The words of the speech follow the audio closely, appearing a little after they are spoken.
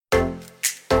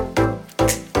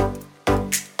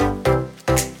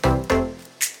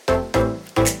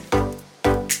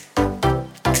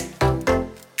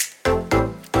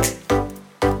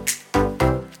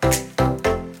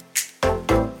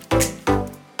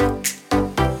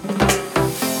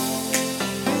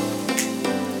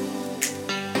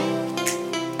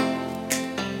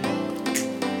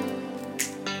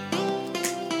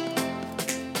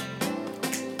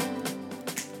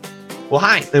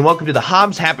hi, and welcome to the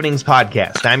Hobbs Happenings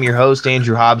podcast. I'm your host,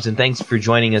 Andrew Hobbs, and thanks for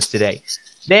joining us today.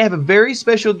 Today I have a very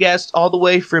special guest all the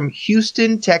way from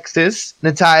Houston, Texas.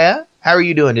 Natalya, how are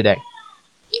you doing today?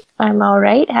 I'm all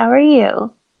right. How are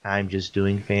you? I'm just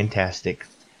doing fantastic.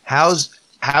 How's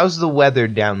the weather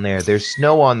down there? There's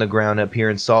snow on the ground up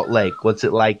here in Salt Lake. What's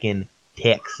it like in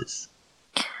Texas?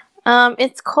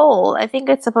 It's cold. I think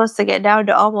it's supposed to get down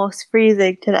to almost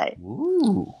freezing today.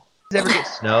 Ooh. Does it ever get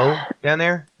snow down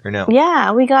there, or no?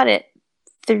 Yeah, we got it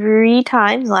 3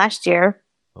 times last year.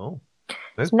 Oh.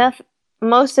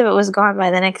 Most of it was gone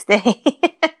by the next day.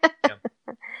 Yeah.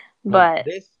 But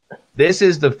this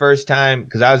is the first time,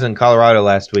 because I was in Colorado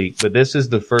last week, but this is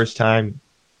the first time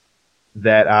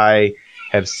that I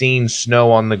have seen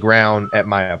snow on the ground at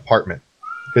my apartment,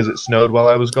 because it snowed while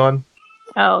I was gone.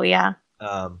 Oh, yeah.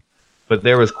 But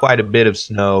there was quite a bit of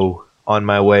snow on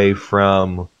my way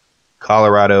from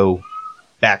Colorado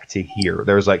back to here.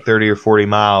 There was like 30 or 40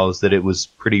 miles that it was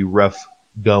pretty rough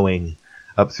going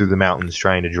up through the mountains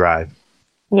trying to drive.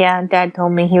 Yeah, Dad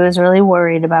told me he was really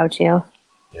worried about you.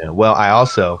 Yeah, well, I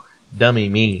also, dummy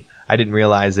me, I didn't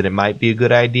realize that it might be a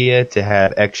good idea to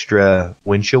have extra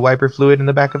windshield wiper fluid in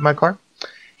the back of my car,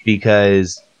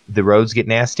 because the roads get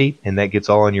nasty and that gets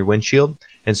all on your windshield.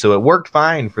 And so it worked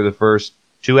fine for the first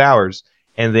 2 hours.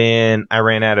 And then I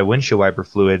ran out of windshield wiper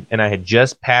fluid, and I had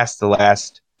just passed the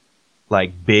last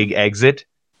big exit.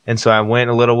 And so I went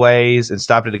a little ways and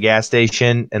stopped at a gas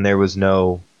station, and there was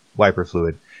no wiper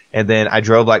fluid. And then I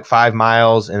drove 5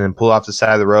 miles and then pulled off the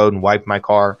side of the road and wiped my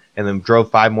car, and then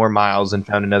drove 5 more miles and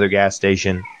found another gas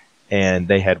station, and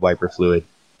they had wiper fluid.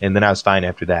 And then I was fine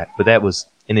after that. But that was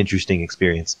an interesting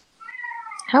experience.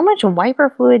 How much wiper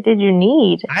fluid did you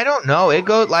need? I don't know. It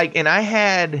goes and I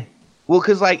had,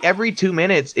 because every 2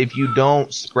 minutes, if you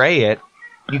don't spray it,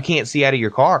 you can't see out of your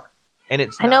car. And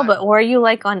I know, but were you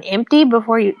on empty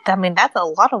before you? I mean, that's a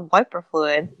lot of wiper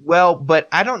fluid. Well, but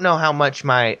I don't know how much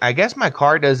I guess my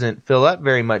car doesn't fill up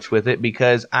very much with it,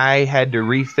 because I had to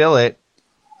refill it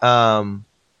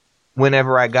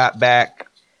whenever I got back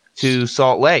to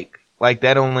Salt Lake.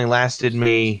 That only lasted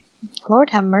me. Lord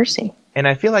have mercy. And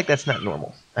I feel like that's not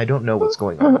normal. I don't know what's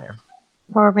going on there.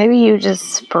 Or maybe you just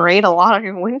sprayed a lot on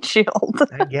your windshield.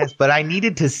 I guess, but I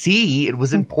needed to see. It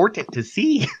was important to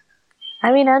see.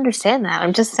 I mean, I understand that.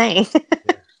 I'm just saying. Yeah,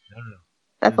 no.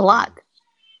 That's a lot.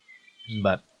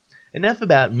 But enough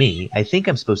about me. I think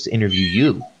I'm supposed to interview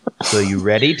you. So you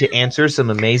ready to answer some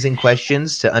amazing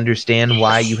questions to understand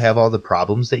why you have all the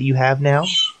problems that you have now?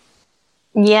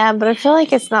 Yeah, but I feel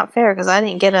like it's not fair because I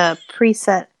didn't get a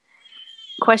preset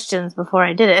questions before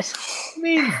I did it. I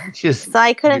mean, it's just... So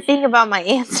I couldn't think about my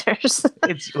answers.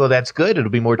 Well, that's good.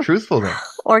 It'll be more truthful then.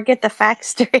 Or get the facts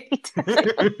straight.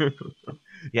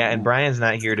 Yeah, and Brian's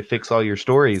not here to fix all your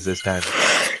stories this time.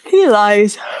 He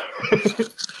lies.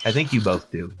 I think you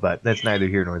both do, but that's neither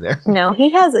here nor there. No,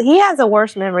 he has a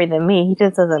worse memory than me. He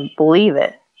just doesn't believe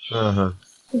it. Uh-huh.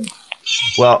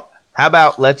 Well, how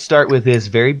about let's start with this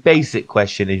very basic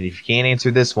question, and if you can't answer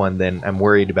this one, then I'm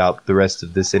worried about the rest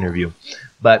of this interview.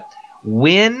 But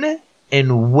when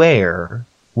and where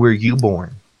were you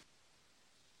born?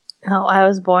 Oh, I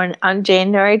was born on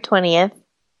January 20th,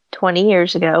 20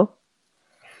 years ago.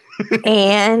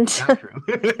 And Not true.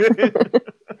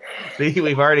 See,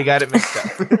 we've already got it mixed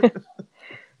up.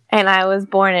 And I was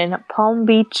born in Palm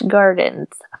Beach Gardens,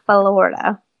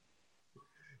 Florida.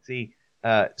 See,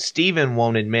 Steven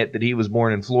won't admit that he was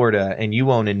born in Florida, and you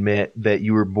won't admit that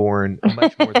you were born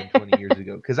much more than 20 years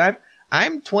ago. Because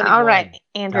I'm 21. All right,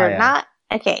 Andrew,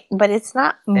 okay, but it's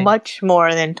not much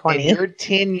more than 20. And you're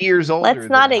 10 years older. Let's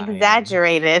not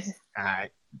exaggerate it. I'm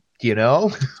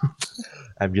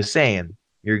just saying.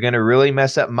 You're going to really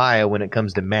mess up Maya when it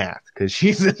comes to math, because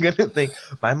she's going to think,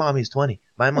 my mommy's 20.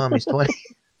 My mommy's 20.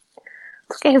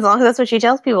 Okay, as long as that's what she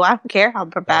tells people, I don't care how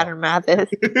bad her math is.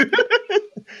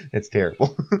 It's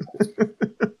terrible.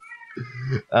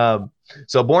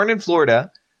 So born in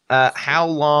Florida, how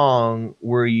long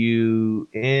were you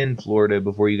in Florida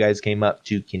before you guys came up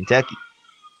to Kentucky?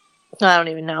 I don't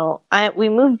even know. We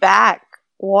moved back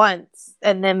once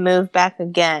and then moved back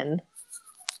again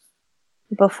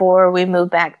before we moved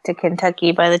back to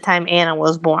Kentucky by the time Anna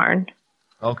was born.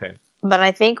 Okay. But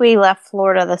I think we left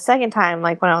Florida the second time,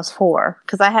 when I was 4,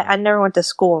 because I never went to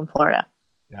school in Florida.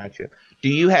 Gotcha. Do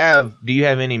you have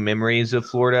any memories of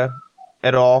Florida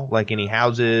at all? Any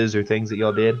houses or things that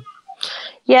y'all did?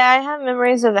 Yeah, I have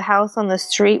memories of the house on the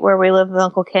street where we lived with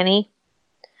Uncle Kenny.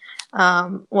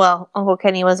 Uncle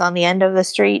Kenny was on the end of the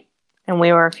street, and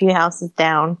we were a few houses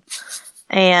down.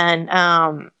 And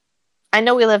I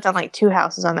know we lived on 2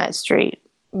 houses on that street.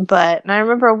 But I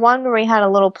remember one where we had a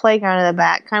little playground in the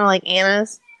back, kind of like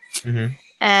Anna's. Mm-hmm.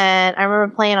 And I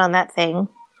remember playing on that thing.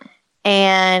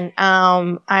 And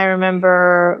I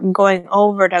remember going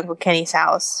over to Uncle Kenny's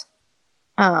house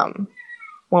when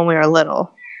we were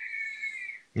little.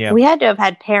 Yeah. We had to have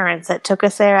had parents that took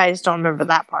us there. I just don't remember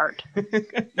that part.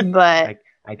 But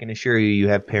I can assure you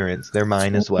have parents. They're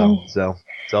mine as well. So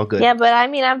it's all good. Yeah, but I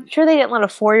mean, I'm sure they didn't let a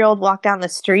 4-year-old walk down the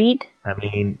street. I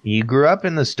mean, you grew up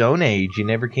in the Stone Age. You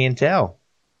never can tell.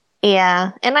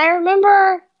 Yeah. And I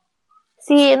remember,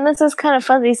 see, and this is kind of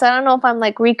fuzzy, so I don't know if I'm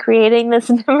like recreating this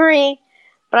memory,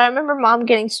 but I remember Mom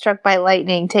getting struck by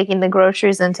lightning taking the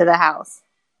groceries into the house.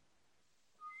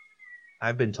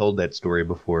 I've been told that story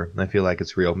before. I feel like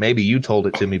it's real. Maybe you told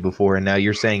it to me before, and now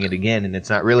you're saying it again, and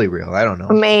it's not really real. I don't know.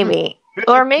 Maybe.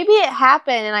 Or maybe it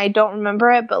happened and I don't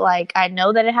remember it, but like I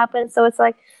know that it happened, so it's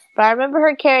like, but I remember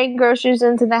her carrying groceries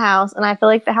into the house, and I feel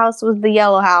like the house was the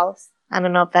yellow house. I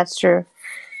don't know if that's true.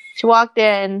 She walked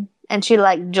in and she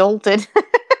like jolted.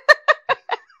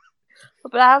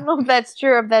 But I don't know if that's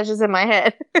true or if that's just in my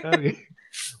head. Okay.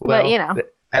 Well, but you know.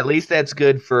 At least that's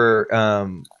good for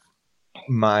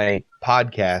my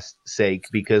podcast sake,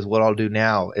 because what I'll do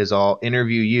now is I'll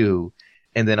interview you,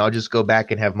 and then I'll just go back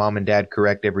and have Mom and Dad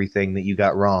correct everything that you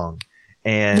got wrong.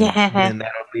 And then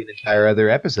that'll be an entire other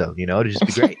episode, It'll just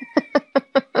be great.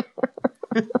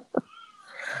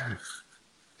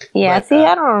 Yeah, but, see,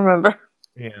 I don't remember.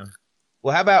 Yeah.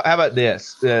 Well, how about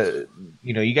this?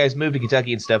 You guys moved to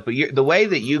Kentucky and stuff, but the way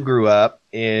that you grew up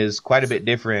is quite a bit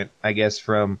different, I guess,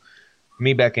 from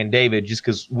me, Becca, and David, just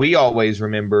because we always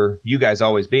remember you guys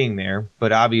always being there,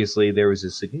 but obviously there was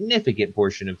a significant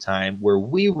portion of time where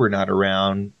we were not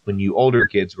around when you older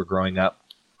kids were growing up.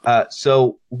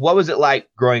 So what was it like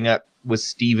growing up with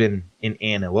Steven and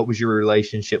Anna? What was your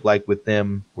relationship like with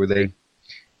them? Were they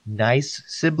nice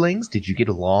siblings? Did you get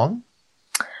along?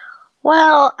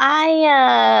 Well,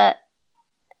 I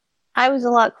was a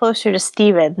lot closer to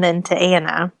Steven than to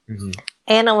Anna. Mm-hmm.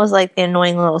 Anna was like the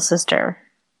annoying little sister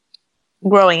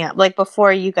growing up, like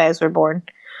before you guys were born.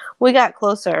 We got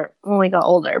closer when we got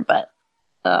older, but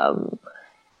I'm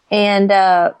trying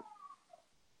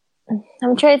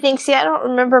to think. See, I don't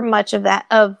remember much of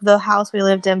the house we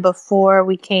lived in before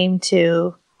we came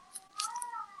to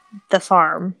the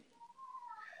farm.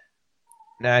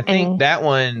 Now, I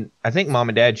think Mom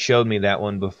and Dad showed me that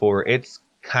one before. It's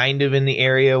kind of in the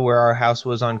area where our house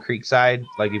was on Creekside.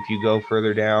 Like if you go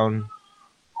further down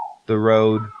the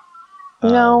road.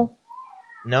 No.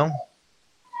 No?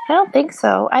 I don't think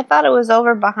so. I thought it was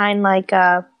over behind like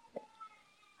the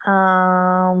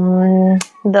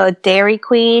Dairy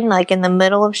Queen, like in the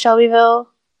middle of Shelbyville.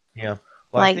 Yeah.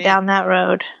 Well, like down that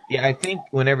road. Yeah, I think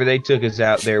whenever they took us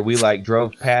out there, we like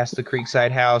drove past the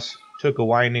Creekside house, took a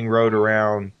winding road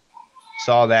around,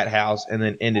 saw that house, and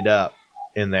then ended up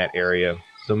in that area.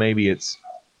 So maybe it's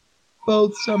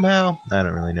both somehow. I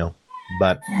don't really know.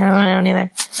 But I don't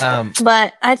either.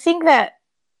 But I think that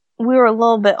we were a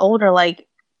little bit older, like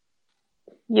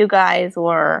you guys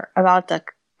were about to,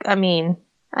 I mean,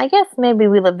 I guess maybe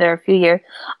we lived there a few years.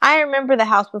 I remember the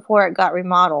house before it got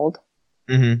remodeled.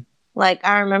 Mm-hmm. Like,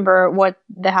 I remember what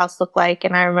the house looked like,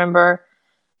 and I remember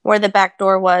where the back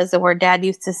door was and where Dad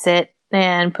used to sit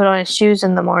and put on his shoes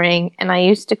in the morning. And I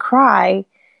used to cry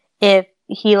if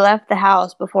he left the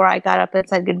house before I got up and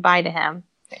said goodbye to him.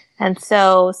 And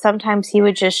so sometimes he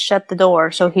would just shut the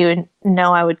door so he would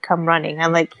know I would come running.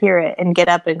 I'd like hear it and get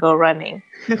up and go running.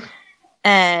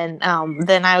 And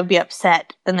then I would be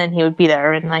upset, and then he would be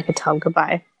there and I could tell him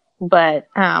goodbye. But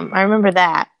I remember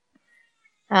that.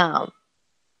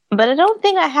 But I don't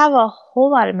think I have a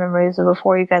whole lot of memories of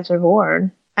before you guys were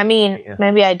born. I mean,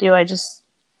 Maybe I do. I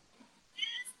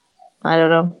don't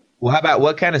know. Well, how about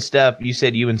what kind of stuff? You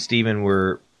said you and Steven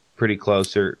were pretty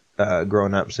closer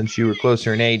growing up. Since you were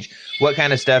closer in age, what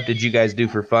kind of stuff did you guys do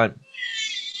for fun?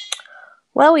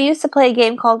 Well, we used to play a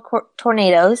game called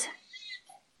Tornadoes.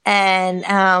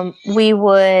 And we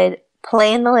would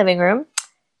play in the living room.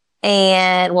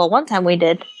 And, well, one time we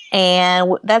did.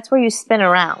 And that's where you spin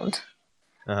around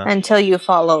until you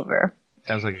fall over.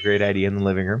 Sounds like a great idea in the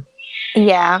living room.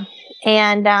 Yeah.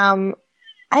 And I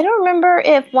don't remember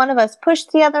if one of us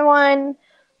pushed the other one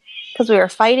because we were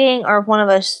fighting, or if one of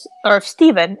us, or if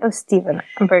Steven, it was Steven,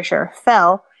 I'm pretty sure,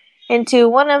 fell into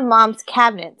one of Mom's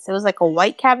cabinets. It was like a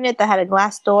white cabinet that had a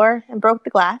glass door and broke the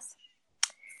glass.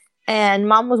 And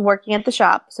Mom was working at the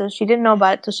shop, so she didn't know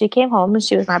about it till she came home, and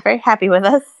she was not very happy with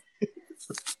us.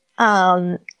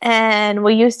 And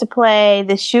we used to play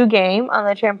the shoe game on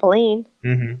the trampoline.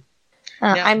 Mm-hmm.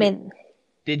 Now,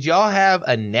 did y'all have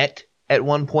a net at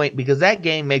one point? Because that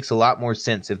game makes a lot more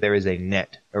sense if there is a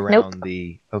net around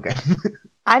the... Okay.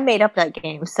 I made up that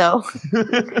game, so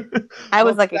I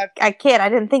was Well, like a kid. I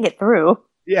didn't think it through.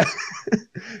 yeah,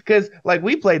 because like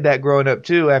we played that growing up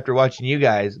too after watching you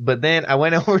guys. But then I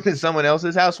went over to someone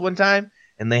else's house one time,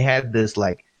 and they had this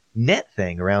like net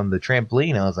thing around the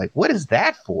trampoline. I was like, "What is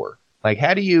that for? Like,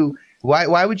 how do you?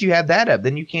 Why would you have that up?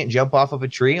 Then you can't jump off of a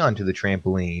tree onto the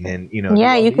trampoline, and do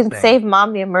Yeah, all you these can things." save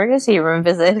mom the emergency room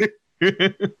visit.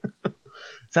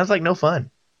 Sounds like no fun.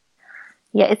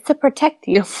 Yeah, it's to protect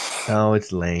you. Oh,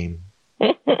 it's lame.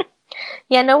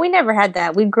 Yeah, no, we never had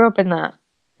that. We grew up in the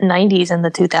 90s and the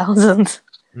 2000s.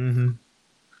 Mm-hmm.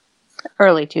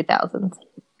 Early 2000s.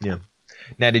 Yeah.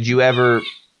 Now, did you ever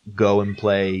go and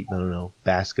play, I don't know,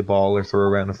 basketball or throw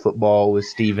around a football with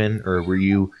Steven, or were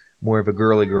you more of a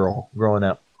girly girl growing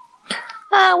up?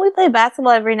 We played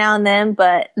basketball every now and then,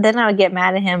 but then I would get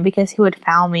mad at him because he would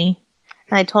foul me.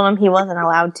 And I told him he wasn't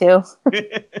allowed to.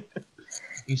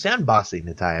 You sound bossy,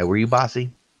 Natalya. Were you bossy?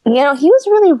 He was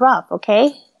really rough, okay?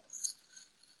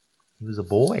 He was a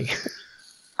boy.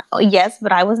 Oh, yes,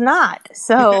 but I was not.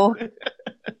 So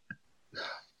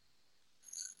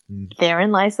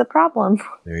therein lies the problem.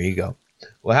 There you go.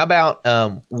 Well, how about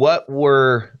what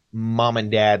were mom and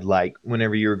dad like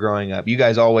whenever you were growing up? You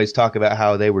guys always talk about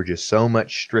how they were just so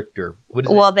much stricter.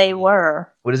 They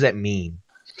were. What does that mean?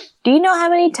 Do you know how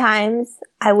many times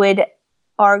I would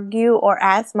argue or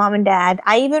ask mom and dad?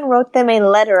 I even wrote them a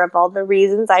letter of all the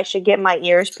reasons I should get my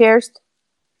ears pierced.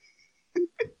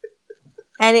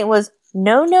 And it was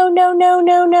no, no, no, no,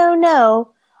 no, no,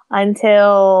 no,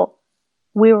 until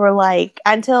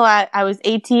I was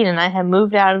 18 and I had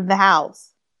moved out of the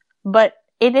house. But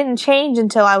it didn't change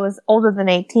until I was older than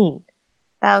 18.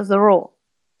 That was the rule.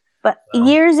 But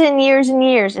years and years and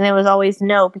years, and it was always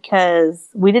no,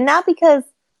 because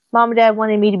mom and dad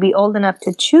wanted me to be old enough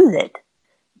to choose it.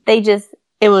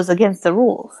 It was against the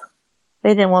rules. They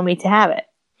didn't want me to have it.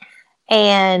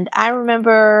 And I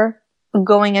remember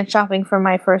going and shopping for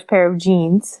my first pair of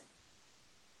jeans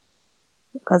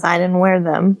because I didn't wear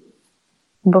them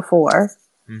before.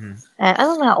 Mm-hmm. And I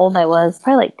don't know how old I was,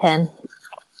 probably like 10.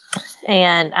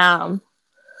 And I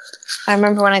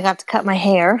remember when I got to cut my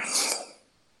hair.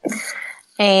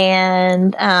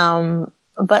 And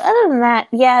but other than that,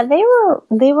 yeah, they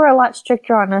were a lot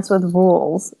stricter on us with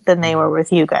rules than they were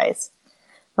with you guys.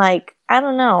 Like, I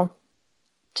don't know,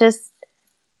 just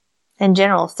in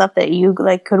general, stuff that you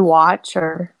like could watch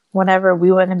or whatever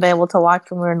we wouldn't have been able to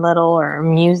watch when we were little, or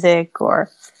music,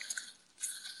 or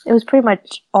it was pretty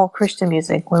much all Christian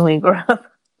music when we grew up.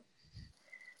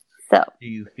 So, do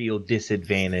you feel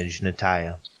disadvantaged,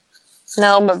 Natalya?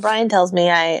 No, but Brian tells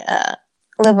me I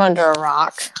live under a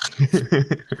rock.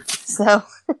 So,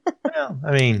 well,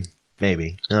 I mean,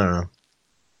 maybe, I don't know.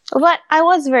 But I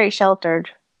was very sheltered.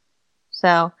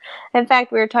 So, in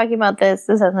fact, we were talking about this.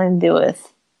 This has nothing to do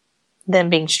with them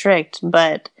being strict,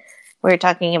 but we were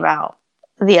talking about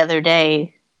the other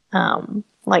day,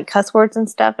 like cuss words and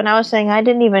stuff, and I was saying I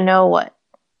didn't even know what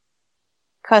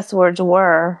cuss words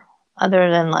were other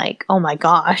than like, oh my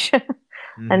gosh,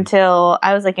 until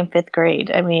I was like in 5th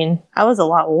grade. I mean, I was a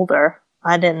lot older.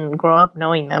 I didn't grow up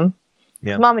knowing them.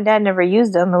 Yeah. Mom and dad never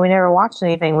used them, and we never watched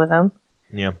anything with them.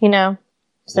 Yeah.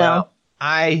 So. Well,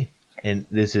 and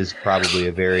this is probably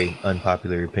a very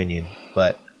unpopular opinion,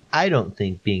 but I don't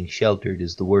think being sheltered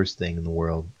is the worst thing in the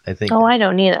world. I think. Oh, I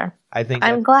don't either.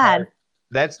 I'm glad.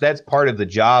 That's part of the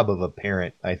job of a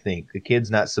parent. I think the kid's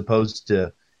not supposed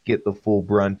to get the full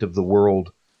brunt of the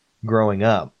world growing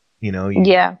up. You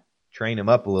train them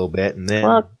up a little bit, and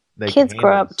then kids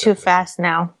grow up too fast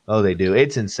now. Oh, they do.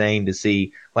 It's insane to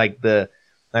see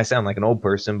I sound like an old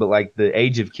person, but like the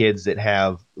age of kids that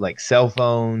have like cell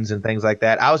phones and things like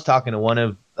that. I was talking to one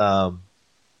of the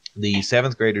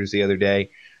 7th graders the other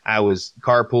day. I was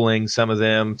carpooling some of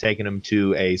them, taking them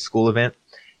to a school event,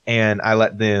 and I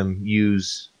let them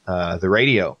use the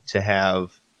radio to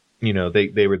have,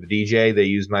 they were the DJ. They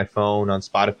used my phone on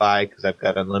Spotify because I've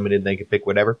got unlimited. They could pick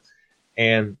whatever.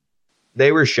 And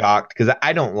they were shocked because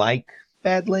I don't like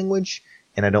bad language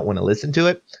and I don't want to listen to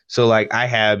it. So like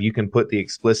you can put the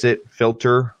explicit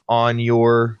filter on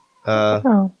your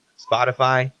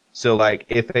Spotify. So like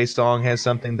if a song has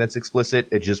something that's explicit,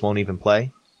 it just won't even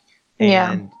play.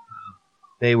 And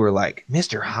they were like,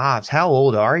 Mr. Hobbs, how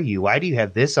old are you? Why do you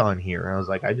have this on here? And I was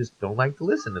like, I just don't like to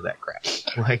listen to that crap.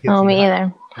 Like, me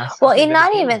either. Well,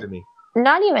 not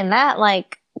even that.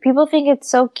 Like, people think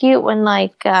it's so cute when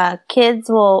like kids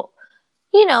will,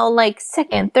 like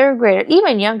 2nd, 3rd grade, or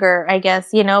even younger, I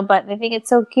guess, but they think it's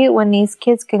so cute when these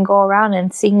kids can go around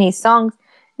and sing these songs,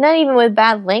 not even with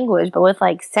bad language, but with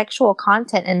like sexual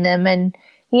content in them. And,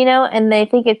 and they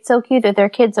think it's so cute that their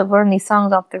kids have learned these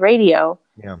songs off the radio.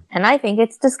 Yeah. And I think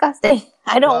it's disgusting.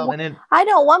 I don't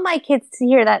want my kids to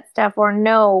hear that stuff or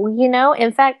know,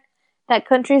 In fact, that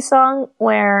country song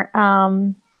where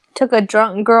took a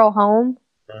drunk girl home,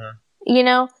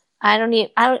 I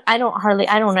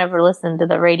don't ever listen to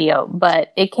the radio,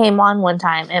 but it came on one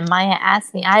time and Maya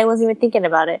asked me, I wasn't even thinking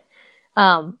about it.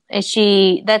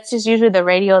 That's just usually the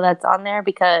radio that's on there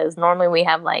because normally we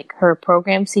have like her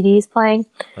program CDs playing.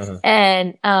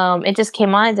 And it just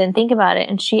came on. I didn't think about it.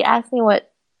 And she asked me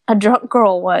what a drunk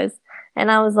girl was. And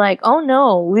I was like, oh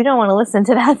no, we don't want to listen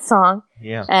to that song.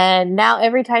 Yeah. And now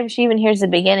every time she even hears the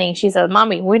beginning, she says,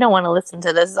 Mommy, we don't want to listen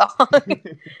to this song.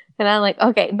 And I'm like,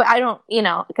 okay, but I don't,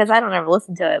 because I don't ever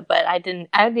listen to it, but I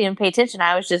didn't pay attention.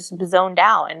 I was just zoned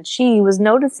out and she was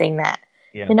noticing that.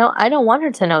 Yeah. I don't want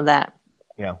her to know that.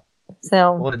 Yeah.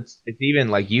 So. Well, it's even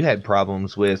like you had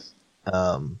problems with,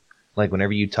 like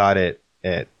whenever you taught it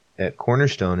at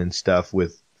Cornerstone and stuff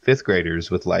with fifth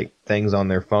graders with like things on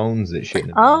their phones that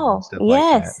shouldn't have been and stuff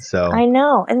like that. So I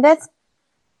know, and that's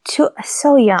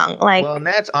so young. Like, well, and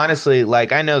that's honestly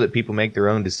like I know that people make their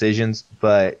own decisions,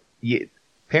 but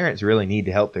parents really need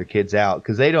to help their kids out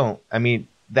because they don't. I mean,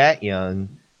 that young,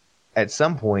 at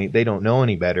some point, they don't know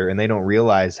any better, and they don't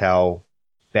realize how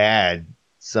bad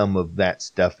some of that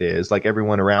stuff is. Like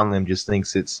everyone around them just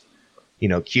thinks it's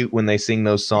cute when they sing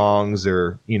those songs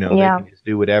or, they can just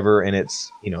do whatever. And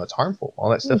it's, it's harmful. All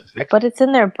that stuff affects. But it's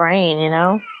in their brain,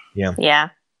 Yeah. Yeah.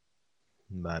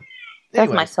 But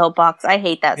that's my soapbox. I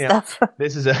hate that stuff.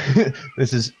 This is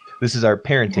our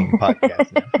parenting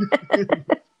podcast now.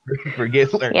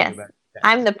 Forget learning about it.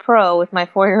 I'm the pro with my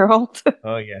 4-year-old.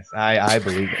 Oh, yes. I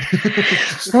believe it.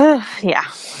 Yeah.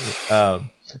 But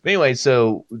anyway,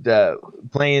 so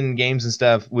playing games and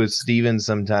stuff with Steven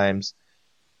sometimes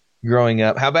growing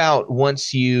up. How about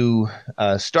once you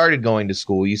started going to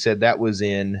school? You said that was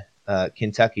in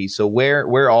Kentucky. So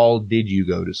where all did you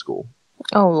go to school?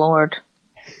 Oh, Lord.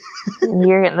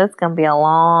 That's going to be a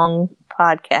long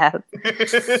podcast.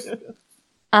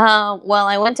 Well,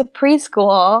 I went to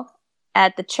preschool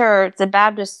at the church, the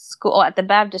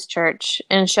Baptist church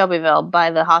in Shelbyville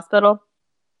by the hospital.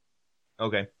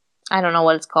 Okay. I don't know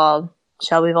what it's called.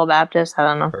 Shelbyville Baptist. I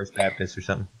don't know. First Baptist or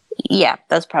something. Yeah,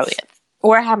 that's probably it.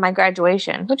 Where I had my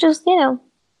graduation, which is,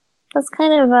 that's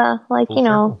kind of like, Full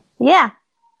circle. Yeah.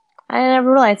 I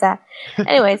never realized that.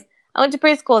 Anyways, I went to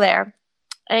preschool there.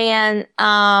 And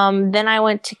then I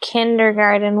went to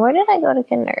kindergarten. Where did I go to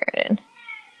kindergarten?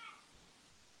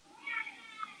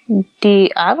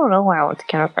 I don't know where I went to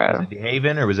kindergarten. Was it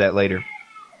DeHaven or was that later?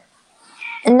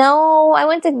 No, I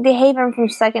went to DeHaven from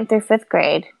 2nd through 5th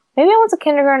grade. Maybe I went to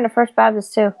kindergarten at First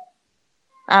Baptist too.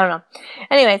 I don't know.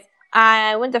 Anyways,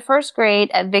 I went to 1st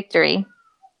grade at Victory.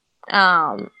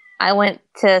 I went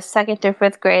to 2nd through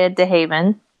 5th grade at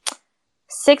DeHaven.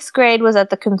 6th grade was at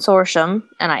the consortium,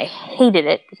 and I hated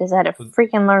it because I had to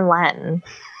freaking learn Latin.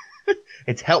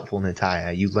 It's helpful,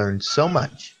 Natalya. You learned so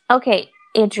much. Okay,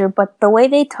 Andrew, but the way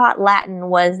they taught Latin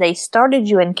was they started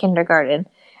you in kindergarten,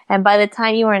 and by the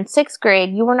time you were in 6th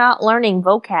grade, you were not learning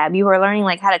vocab. You were learning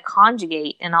like how to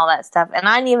conjugate and all that stuff, and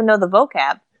I didn't even know the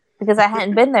vocab because I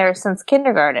hadn't been there since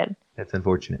kindergarten. That's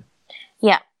unfortunate.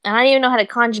 Yeah, and I didn't even know how to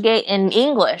conjugate in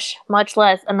English, much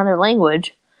less another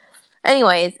language.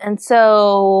 Anyways, and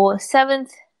so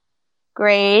 7th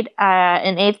grade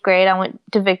and 8th grade, I went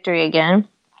to Victory again.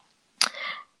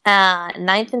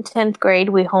 9th and 10th grade,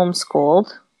 we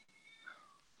homeschooled.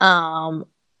 11th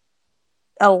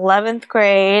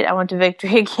grade, I went to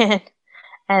Victory again.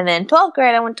 And then 12th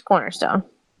grade, I went to Cornerstone.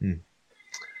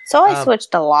 So I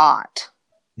switched a lot.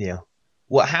 Yeah.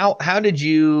 Well, how did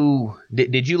you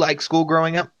like school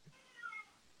growing up?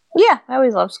 Yeah, I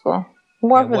always loved school.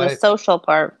 More for the social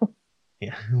part.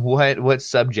 Yeah. What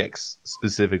subjects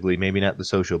specifically? Maybe not the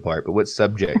social part, but what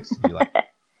subjects did you like?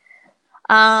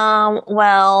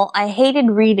 Well, I hated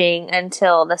reading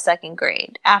until the 2nd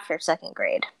grade. After 2nd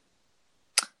grade.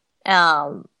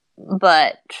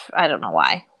 But I don't know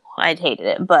why. I'd hated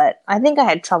it, but I think I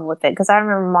had trouble with it because I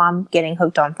remember Mom getting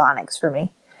hooked on phonics for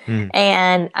me.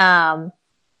 And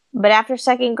but after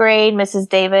 2nd grade, Mrs.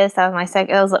 Davis, that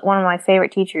was one of my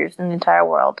favorite teachers in the entire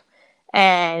world.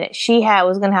 And she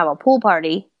was going to have a pool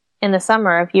party in the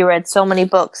summer if you read so many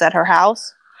books at her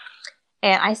house.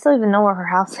 And I still even know where her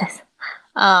house is.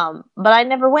 But I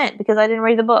never went because I didn't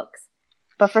read the books.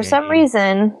 But for some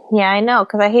reason, yeah, I know,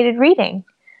 because I hated reading.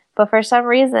 But for some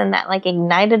reason, that like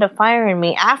ignited a fire in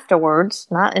me afterwards,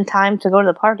 not in time to go to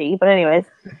the party, but anyways,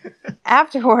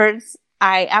 after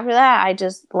that, I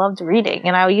just loved reading.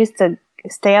 And I used to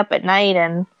stay up at night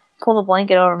and pull the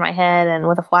blanket over my head and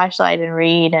with a flashlight and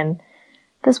read. And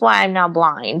that's why I'm now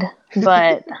blind.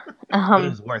 But it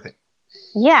was worth it.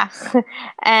 Yeah.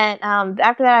 And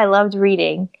after that, I loved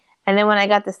reading. And then when I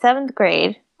got to seventh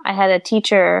grade, I had a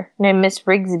teacher named Miss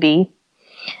Rigsby,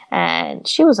 and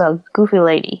she was a goofy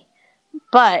lady.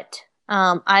 But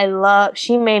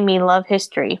she made me love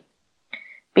history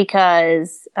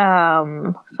because,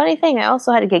 funny thing, I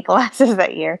also had to get glasses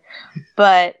that year.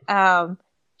 But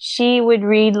she would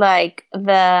read like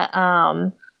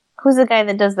who's the guy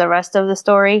that does the rest of the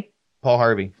story? Paul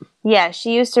Harvey. Yeah,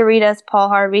 she used to read us Paul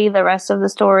Harvey the rest of the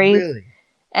stories. Really?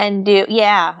 And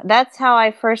that's how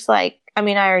I first I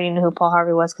already knew who Paul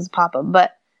Harvey was because of Papa,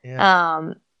 but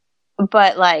Yeah.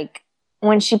 but like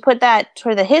when she put that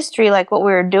toward the history, like what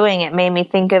we were doing, it made me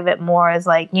think of it more as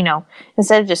like,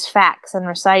 instead of just facts and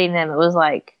reciting them, it was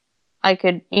like I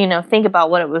could, think about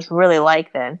what it was really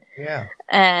like then. Yeah.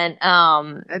 And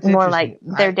That's more interesting. like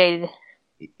their day.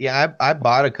 Yeah, I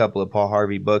bought a couple of Paul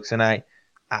Harvey books, and I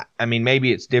mean,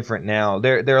 maybe it's different now.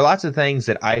 There are lots of things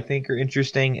that I think are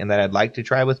interesting and that I'd like to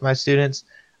try with my students.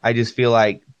 I just feel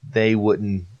like they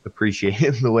wouldn't appreciate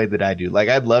it the way that I do. Like,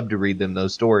 I'd love to read them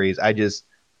those stories. I just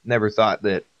never thought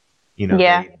that,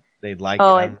 Yeah. they'd like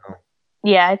Oh, it. I don't know.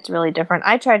 Yeah, it's really different.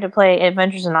 I tried to play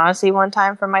Adventures in Odyssey one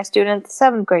time for my students,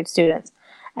 seventh grade students,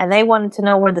 and they wanted to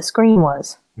know where the screen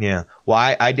was. Yeah.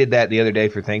 Well, I did that the other day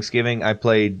for Thanksgiving. I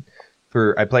played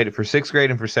it for sixth grade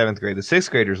and for seventh grade. The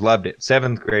sixth graders loved it.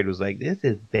 Seventh grade was like, "This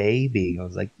is baby." I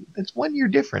was like, "That's 1 year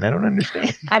different. I don't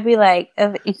understand." I'd be like,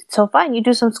 "So fine, you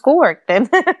do some schoolwork then."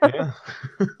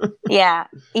 Yeah.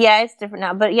 yeah, it's different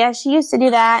now. But yeah, she used to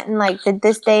do that and like did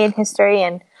this day in history,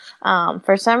 and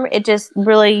for some, it just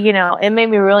really, it made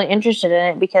me really interested in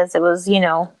it because it was, it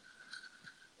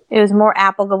was more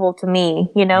applicable to me,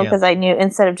 because I knew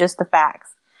instead of just the facts.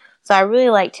 So I really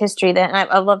liked history then.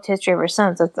 I've loved history ever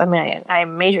since. I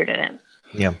majored in it.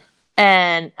 Yeah.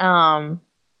 And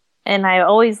I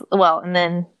always, and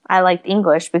then I liked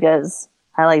English because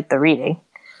I liked the reading.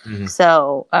 Mm-hmm.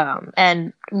 So,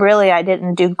 and really I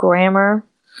didn't do grammar.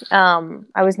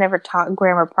 I was never taught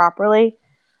grammar properly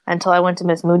until I went to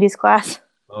Miss Moody's class.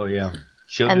 Oh yeah.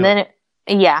 And then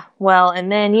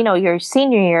your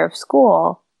senior year of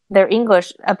school, their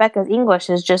English, Becca's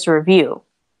English is just review.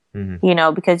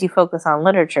 Mm-hmm. Because you focus on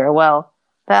literature. Well,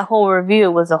 that whole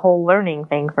review was a whole learning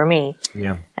thing for me.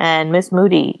 Yeah. And Miss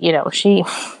Moody, she,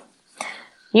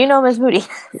 Miss Moody.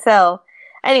 So,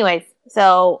 anyways,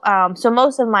 so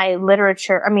most of my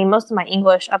literature, most of my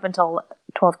English up until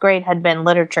 12th grade had been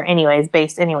literature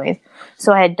based anyways.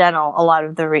 So I had done a lot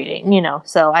of the reading,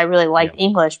 so I really liked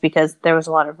English because there was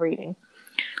a lot of reading.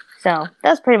 So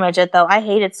that's pretty much it though. I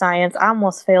hated science. I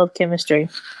almost failed chemistry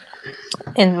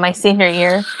in my senior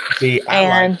year. See,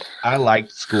 I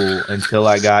liked school until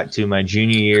I got to my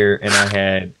junior year, and I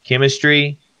had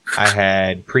chemistry, I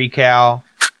had pre-cal,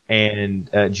 and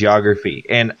geography,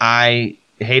 and I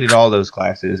hated all those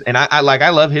classes. And I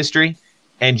love history,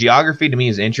 and geography to me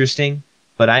is interesting,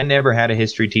 but I never had a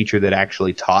history teacher that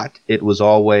actually taught. It was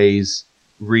always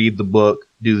read the book,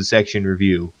 do the section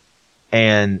review,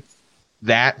 and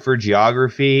that for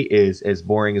geography is as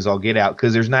boring as all get out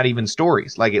because there's not even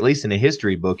stories. Like, at least in a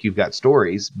history book, you've got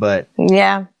stories, but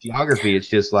geography, it's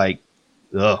just like,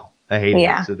 ugh, I hated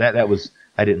it. So that was,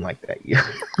 I didn't like that year.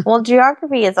 Well,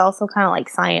 geography is also kind of like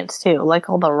science too, like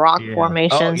all the rock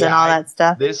formations and all that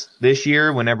stuff. This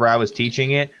year, whenever I was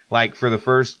teaching it, like for the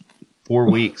first 4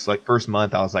 weeks, like first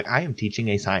month, I was like, I am teaching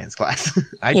a science class.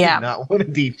 I do not want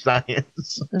to teach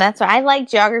science. That's why I like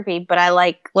geography, but I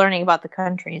like learning about the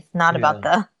countries, not about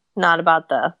the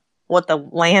what the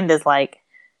land is like.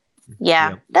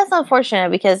 Yeah, that's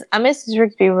unfortunate because Mrs.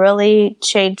 Rigsby really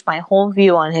changed my whole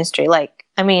view on history. Like,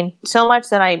 so much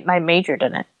that I majored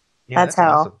in it. Yeah,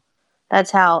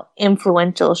 that's how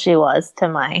influential she was to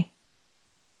my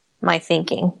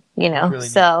thinking. Really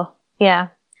so neat. Yeah.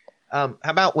 How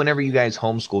about whenever you guys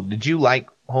homeschooled? Did you like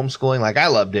homeschooling? Like, I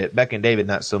loved it. Beck and David,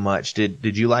 not so much.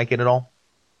 Did you like it at all?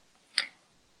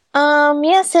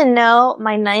 Yes and no.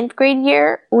 My 9th grade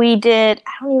year, we did.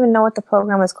 I don't even know what the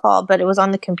program was called, but it was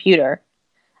on the computer.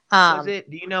 Was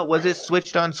it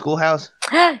switched on Schoolhouse?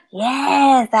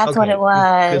 Yes, that's what it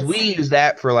was. Because we used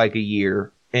that for like a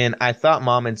year, and I thought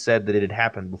Mom had said that it had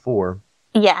happened before.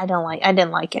 Yeah, I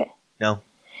didn't like it.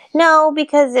 No,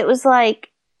 because it was like,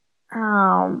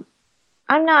 I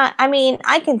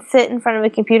can sit in front of a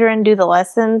computer and do the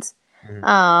lessons.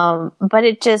 Mm-hmm. But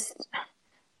it just,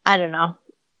 I don't know.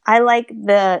 I like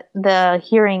the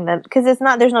hearing them because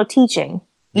there's no teaching,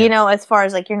 as far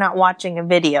as like you're not watching a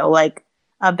video like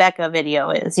a Becca video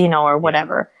is, or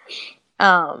whatever.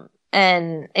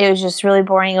 And it was just really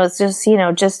boring. It was just,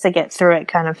 just to get through it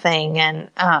kind of thing. And,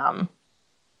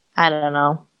 I don't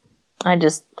know. I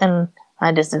just didn't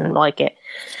like it.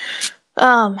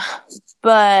 Um,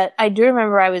 but I do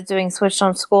remember I was doing Switched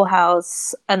on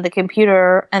Schoolhouse on the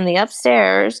computer and the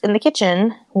upstairs in the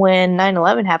kitchen when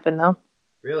 9/11 happened, though.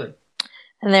 Really?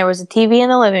 And there was a TV in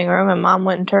the living room, and Mom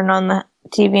went and turned on the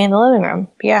TV in the living room.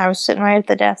 Yeah, I was sitting right at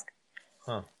the desk.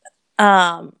 Huh.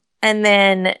 And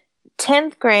then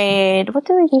 10th grade, what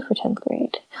did we do for 10th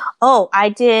grade? Oh, I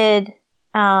did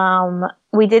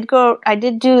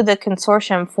do the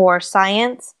consortium for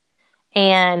science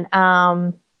and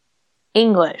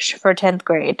English for 10th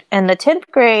grade. And the 10th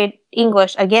grade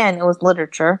English, again, it was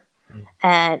literature.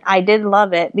 And I did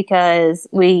love it because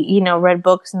we, read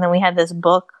books, and then we had this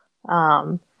book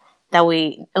that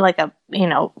we, like a,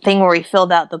 thing where we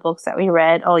filled out the books that we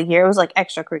read all year. It was like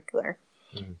extracurricular.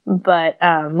 But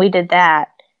we did that.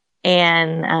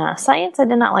 And science I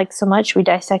did not like so much. We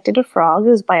dissected a frog. It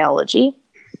was biology.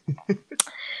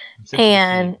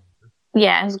 And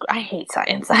yeah, I hate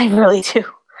science. I really do.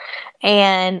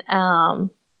 And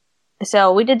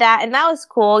so we did that, and that was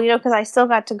cool, because I still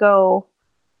got to go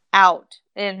out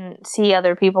and see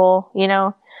other people,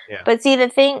 Yeah. But see, the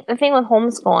thing with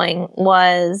homeschooling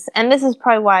was, and this is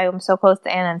probably why I'm so close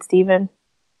to Anna and Steven,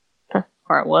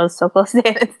 or it was so close to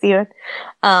Anna and Steven,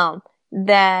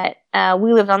 that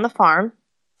we lived on the farm,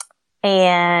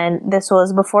 and this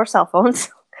was before cell phones,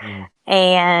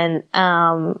 and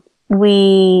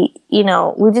we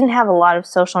didn't have a lot of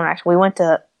social interaction. We went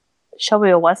to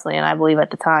Shelbyville Wesleyan, I believe, at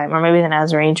the time, or maybe the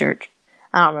Nazarene Church.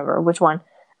 I don't remember which one.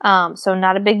 So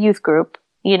not a big youth group,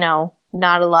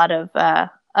 not a lot of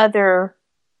other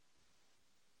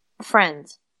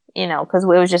friends, because it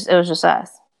was just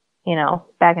us,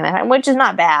 back in that time, which is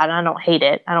not bad. I don't hate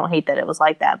it. I don't hate that it was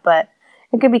like that, but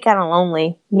it could be kind of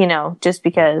lonely, just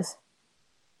because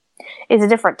it's a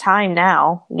different time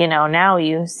now. Now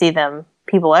you see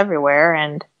people everywhere,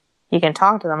 and you can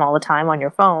talk to them all the time on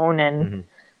your phone, and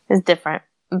it's different.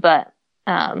 But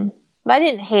I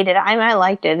didn't hate it. I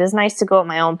liked it. It's nice to go at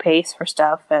my own pace for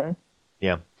stuff and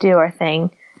do our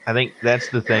thing. I think that's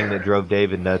the thing that drove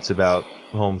David nuts about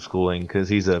homeschooling, because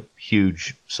he's a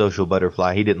huge social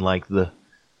butterfly. He didn't like the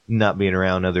not being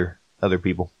around other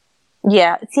people.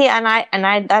 Yeah. See, and I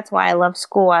that's why I love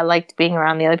school. I liked being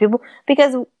around the other people,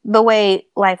 because the way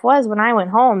life was when I went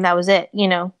home, that was it.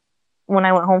 When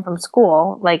I went home from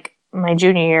school, like my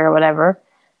junior year or whatever.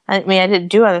 I mean, I didn't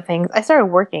do other things. I started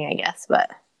working, I guess, but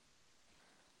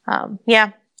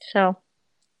yeah. So,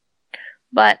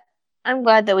 but I'm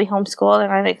glad that we homeschooled,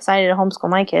 and I'm excited to homeschool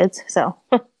my kids. So,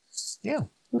 yeah,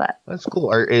 but that's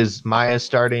cool. Or is Maya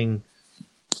starting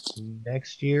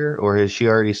next year, or has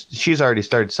she's already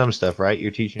started some stuff, right?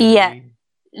 You're teaching her to read?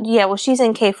 Yeah, well, she's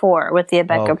in K4 with the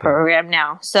Abeka program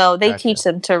now. So they teach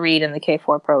them to read in the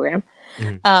K4 program.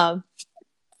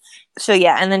 So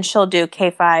yeah, and then she'll do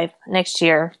K5 next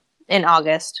year in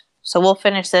August. So we'll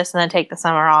finish this and then take the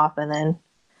summer off and then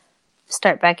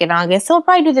start back in August. So we'll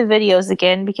probably do the videos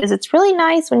again, because it's really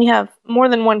nice when you have more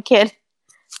than one kid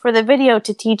for the video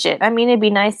to teach it. I mean, it'd be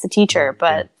nice to teach her,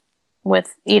 but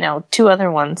with, two other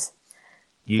ones.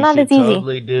 You not should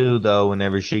totally do, though,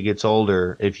 whenever she gets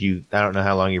older, I don't know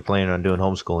how long you're planning on doing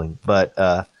homeschooling,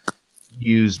 but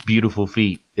use Beautiful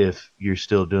Feet if you're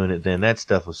still doing it then. That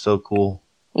stuff was so cool.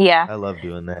 Yeah. I love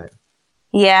doing that.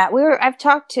 Yeah, I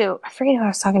forget who I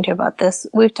was talking to about this.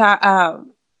 We've talked, I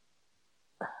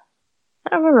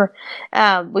don't remember.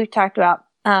 We've talked about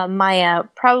Maya.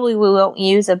 Probably we won't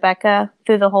use Abeka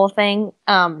through the whole thing,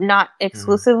 not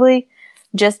exclusively,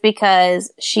 just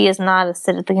because she is not a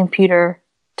sit at the computer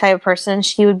type of person.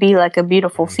 She would be like a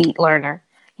Beautiful Feet learner,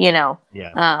 Yeah.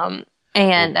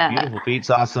 And Beautiful Feet's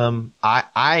awesome.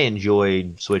 I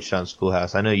enjoyed Switched on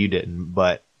Schoolhouse. I know you didn't,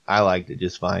 but I liked it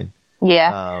just fine.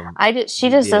 Yeah, she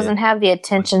just doesn't have the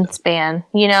attention span,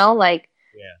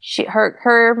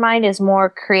 her mind is more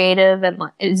creative, and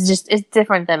it's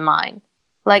different than mine.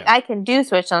 Like I can do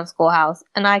Switched on Schoolhouse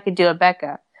and I could do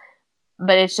Abeka,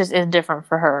 but it's different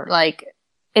for her. Like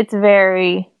it's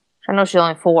very, I know she's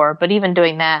only 4, but even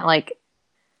doing that, like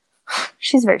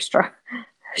she's very strong.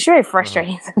 She's very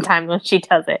frustrating sometimes when she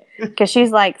does it, because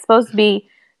she's like supposed to be,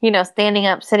 standing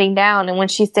up, sitting down, and when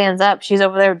she stands up, she's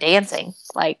over there dancing,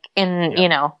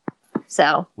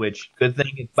 so. Which, good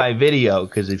thing it's by video,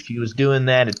 because if she was doing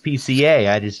that at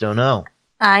PCA, I just don't know.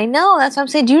 I know, that's what I'm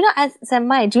saying. Do you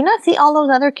not see all those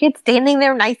other kids standing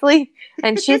there nicely?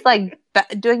 And she's like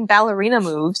doing ballerina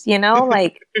moves,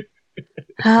 like,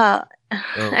 I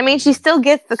mean, she still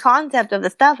gets the concept of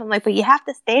the stuff. I'm like, but you have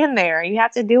to stand there. You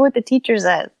have to do what the teacher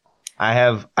says. I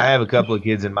have a couple of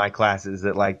kids in my classes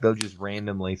that like they'll just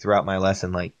randomly throughout my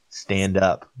lesson like stand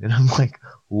up, and I'm like,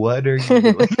 what are you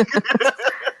doing?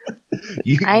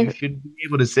 You should be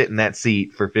able to sit in that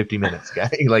seat for 50 minutes, guy.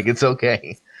 Like, it's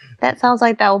okay. That sounds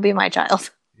like that will be my child.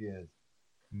 Yeah.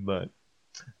 But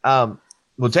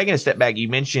well, taking a step back, you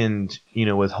mentioned,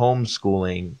 with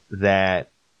homeschooling that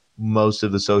most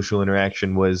of the social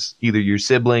interaction was either your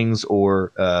siblings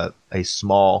or a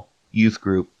small youth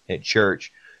group at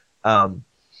church.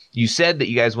 You said that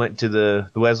you guys went to the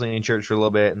Wesleyan church for a little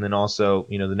bit, and then also,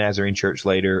 the Nazarene church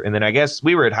later. And then I guess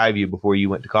we were at Highview before you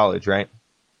went to college, right?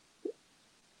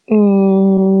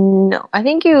 No, I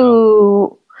think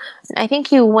you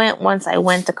went once I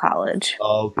went to college.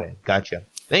 Oh, okay, gotcha.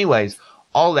 Anyways,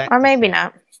 all that, or maybe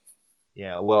not.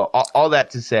 Yeah, well, all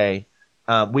that to say,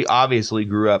 we obviously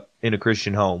grew up in a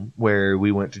Christian home where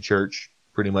we went to church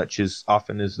pretty much as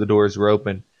often as the doors were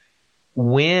open.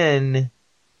 When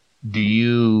do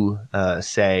you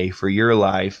say for your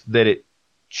life that it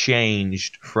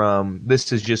changed from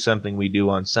this is just something we do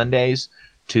on Sundays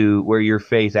to where your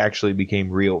faith actually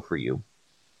became real for you?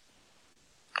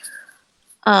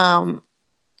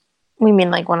 We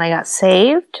mean like when I got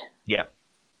saved? Yeah.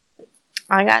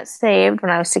 I got saved when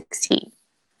I was 16.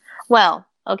 Well,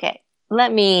 okay.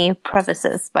 Let me preface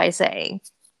this by saying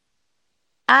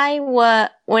I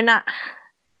don't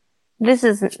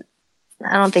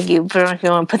think you want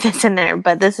to put this in there,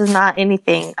 but this is not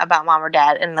anything about mom or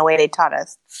dad and the way they taught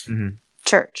us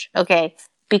church, okay?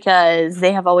 Because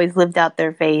they have always lived out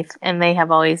their faith and they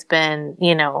have always been,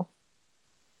 the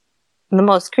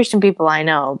most Christian people I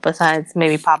know, besides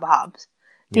maybe Papa Hobbs.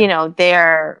 Yeah.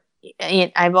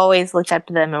 I've always looked up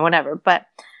to them and whatever. But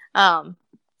that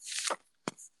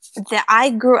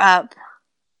I grew up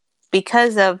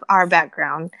because of our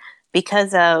background,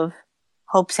 because of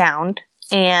Hope Sound,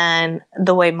 and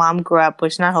the way mom grew up,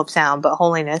 which is not Hope Sound, but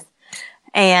Holiness.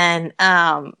 And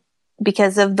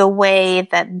because of the way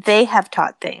that they have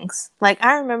taught things. Like,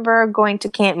 I remember going to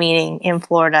camp meeting in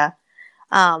Florida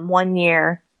one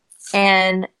year,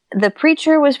 and the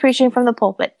preacher was preaching from the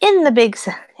pulpit in the big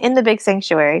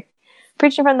sanctuary,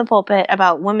 preaching from the pulpit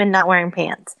about women not wearing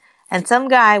pants. And some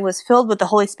guy was filled with the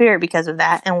Holy Spirit because of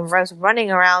that and was running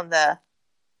around the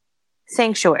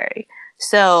sanctuary.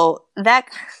 So that's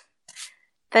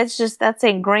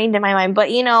ingrained in my mind. But,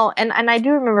 and I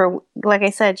do remember, like I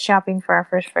said, shopping for our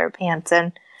first pair of pants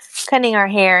and cutting our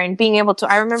hair and being able to,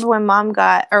 I remember when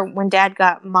when dad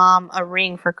got mom a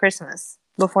ring for Christmas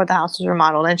before the house was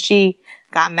remodeled, and she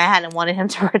got mad and wanted him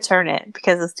to return it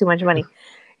because it's too much money.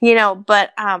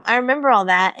 But I remember all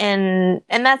that, and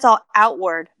that's all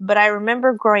outward. But I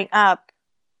remember growing up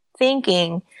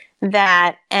thinking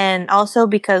that, and also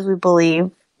because we believe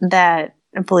that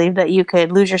you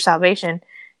could lose your salvation,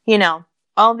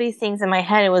 all these things in my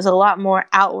head, it was a lot more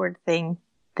outward thing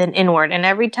than inward. And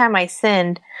every time I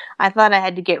sinned, I thought I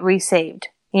had to get resaved.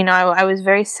 I was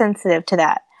very sensitive to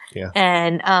that. Yeah.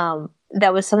 And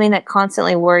that was something that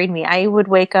constantly worried me. I would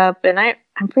wake up, and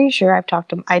I'm pretty sure I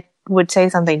would say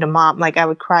something to mom, like I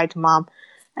would cry to mom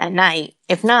at night.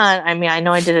 If not, I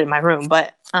know I did it in my room,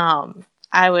 but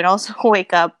I would also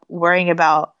wake up worrying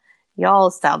about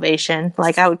y'all's salvation.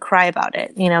 Like, I would cry about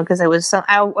it, because I was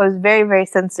very, very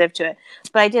sensitive to it.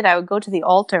 But I would go to the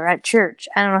altar at church,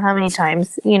 I don't know how many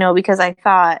times, because I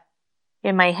thought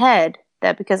in my head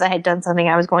that because I had done something,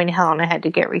 I was going to hell and I had to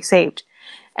get resaved.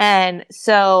 And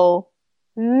so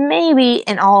maybe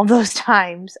in all of those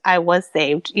times I was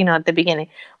saved, at the beginning.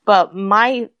 But when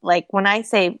I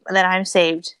say that I'm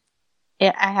saved,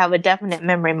 I have a definite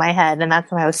memory in my head, and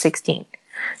that's when I was 16.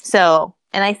 So,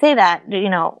 and I say that,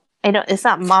 it's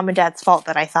not mom and dad's fault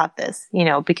that I thought this,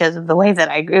 because of the way that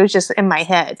it was just in my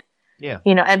head. Yeah.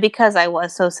 And because I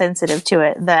was so sensitive to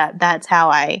it, that's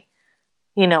how I,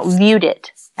 viewed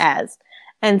it as.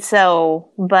 And so,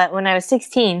 but when I was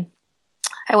 16,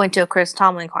 I went to a Chris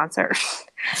Tomlin concert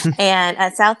and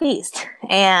at Southeast,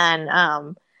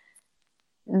 and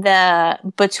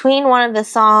between one of the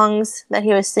songs that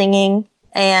he was singing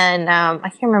and I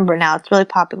can't remember now, it's a really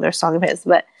popular song of his,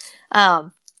 but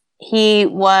he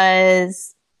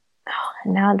was,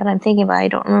 now that I'm thinking about it, I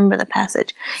don't remember the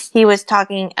passage. He was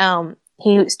talking,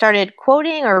 he started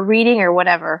quoting or reading or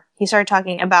whatever. He started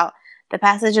talking about the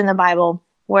passage in the Bible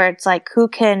where it's like, who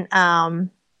can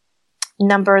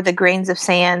number the grains of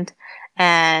sand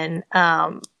and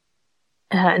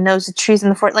knows the trees in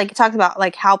the forest. Like, it talks about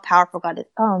like how powerful God is.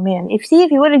 Oh man, if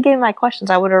you would have given my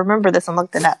questions, I would have remembered this and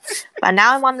looked it up. But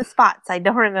now I'm on the spot, so I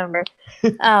don't remember.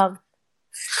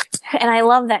 And I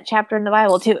love that chapter in the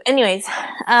Bible too. Anyways,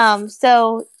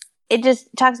 so it just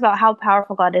talks about how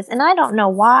powerful God is, and I don't know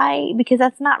why, because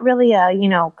that's not really a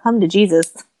come to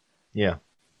Jesus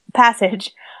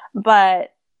passage.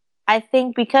 But I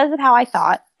think because of how I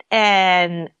thought,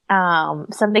 and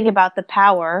something about the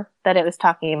power that it was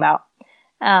talking about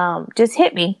just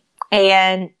hit me.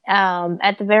 And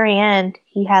at the very end,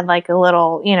 he had like a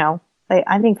little,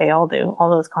 I think they all do, all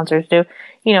those concerts do,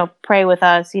 pray with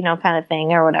us, kind of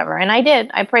thing or whatever. And I did.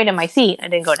 I prayed in my seat. I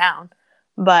didn't go down,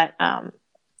 but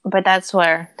that's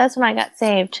when I got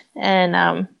saved,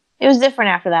 and it was different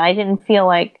after that. I didn't feel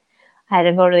like I had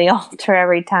to go to the altar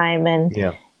every time, and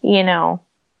Yeah.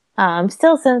 I was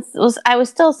still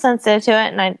sensitive to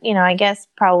it, and I guess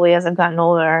probably as I've gotten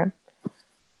older,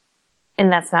 and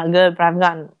that's not good, but I've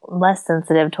gotten less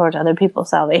sensitive towards other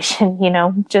people's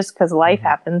salvation, just because life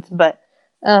happens. But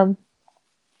yeah,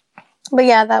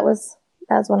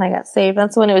 that's when I got saved.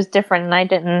 That's when it was different, and I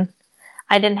didn't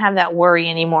have that worry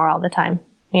anymore all the time,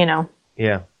 Yeah.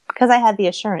 because I had the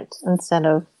assurance instead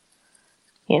of,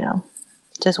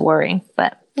 just worrying.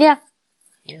 But yeah.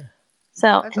 Yeah.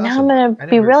 So That's now awesome. I'm going to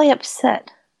be really upset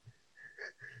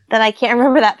that I can't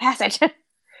remember that passage. I'm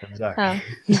sorry.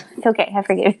 It's okay. I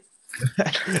forgive you.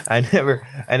 I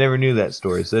never knew that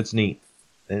story, so that's neat.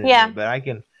 Yeah. But I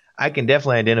can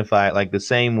definitely identify it, like the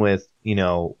same with,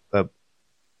 mom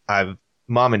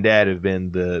and dad have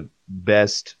been the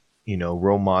best,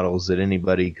 role models that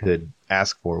anybody could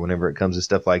ask for whenever it comes to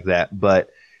stuff like that. But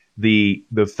the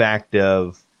fact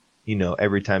of,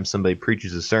 every time somebody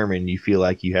preaches a sermon, you feel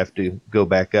like you have to go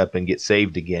back up and get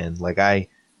saved again. Like I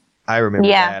remember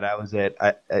that. I was at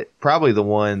probably the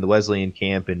Wesleyan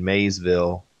camp in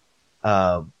Maysville.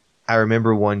 I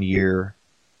remember one year,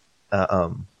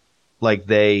 like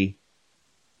they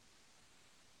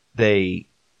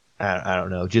I don't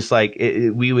know, just like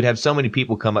we would have so many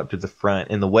people come up to the front,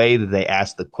 and the way that they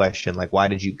asked the question, like, why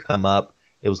did you come up?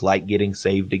 It was like getting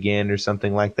saved again or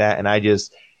something like that. And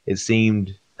it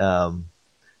seemed a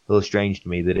little strange to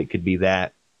me that it could be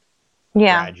that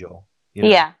fragile.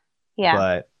 Yeah.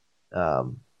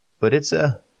 But it's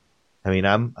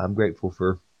I'm grateful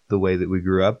for the way that we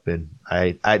grew up, and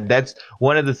I that's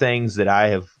one of the things that I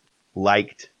have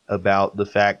liked about the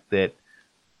fact that,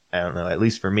 I don't know, at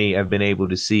least for me, I've been able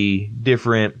to see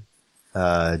different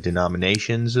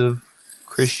denominations of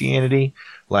Christianity,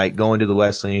 like going to the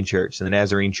Wesleyan Church and the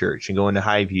Nazarene Church, and going to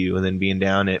Highview, and then being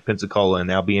down at Pensacola, and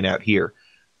now being out here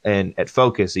and at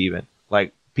Focus, even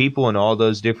like people in all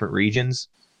those different regions.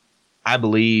 I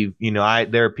believe,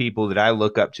 there are people that I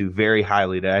look up to very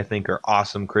highly that I think are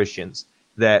awesome Christians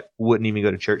that wouldn't even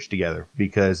go to church together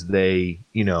because they,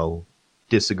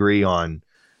 disagree on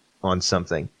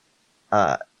something.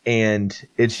 And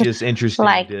it's just interesting,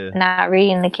 like not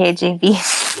reading the KJV.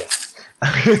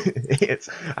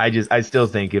 I still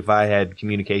think if I had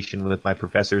communication with my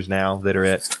professors now that are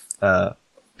at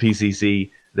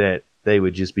PCC, that they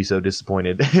would just be so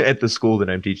disappointed at the school that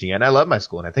I'm teaching at. And I love my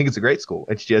school, and I think it's a great school.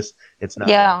 It's just, it's not.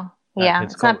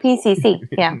 It's not PCC.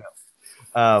 Yeah.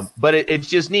 But it's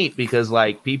just neat because,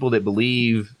 like, people that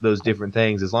believe those different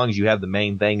things, as long as you have the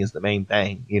main thing is the main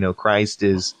thing, Christ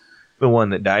is the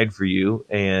one that died for you,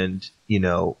 and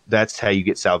that's how you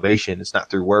get salvation. It's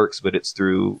not through works, but it's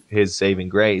through his saving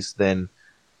grace. Then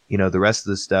the rest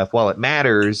of the stuff, while it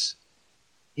matters,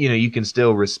 you can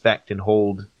still respect and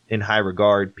hold in high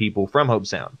regard people from Hope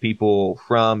Sound, people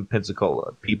from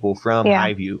Pensacola, people from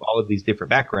Highview, all of these different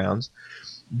backgrounds,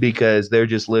 because they're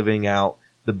just living out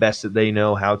the best that they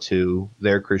know how to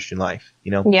their Christian life.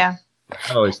 I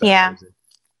always thought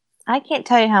I can't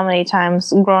tell you how many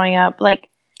times growing up, like,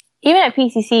 even at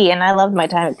PCC, and I loved my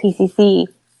time at PCC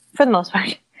for the most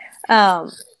part,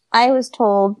 I was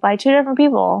told by two different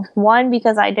people. One,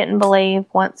 because I didn't believe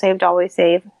once saved, always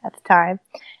saved at the time.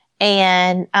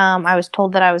 And I was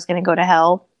told that I was going to go to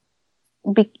hell,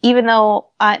 even though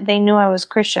they knew I was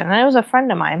Christian. And it was a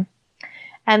friend of mine.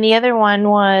 And the other one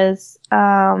was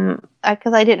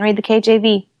because I didn't read the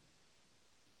KJV.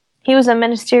 He was a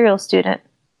ministerial student.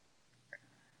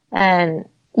 And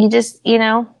you just,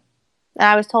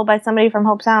 I was told by somebody from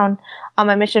Hope Sound on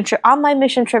my mission trip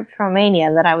to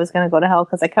Romania that I was going to go to hell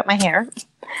because I cut my hair.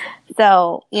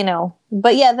 So,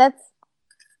 but yeah, that's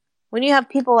when you have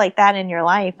people like that in your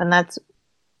life, and that's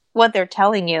what they're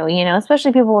telling you,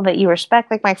 especially people that you respect,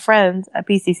 like my friends at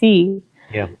PCC,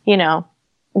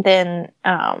 then,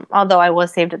 although I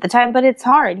was saved at the time, but it's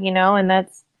hard,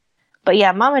 but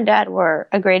yeah, mom and dad were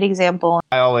a great example.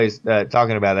 I always,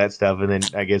 talking about that stuff, and then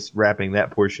I guess wrapping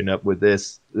that portion up with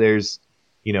this, there's,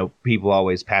 people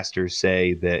always, pastors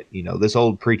say that, this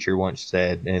old preacher once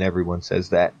said, and everyone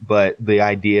says that, but the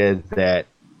idea that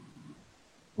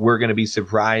we're going to be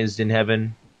surprised in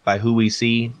heaven by who we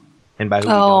see and by who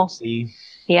we don't see.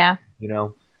 Yeah.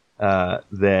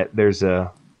 That there's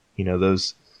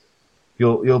those,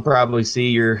 you'll probably see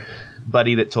your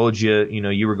buddy that told you,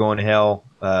 you were going to hell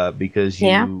because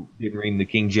Yeah. you didn't read the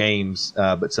King James,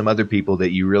 but some other people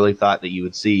that you really thought that you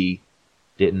would see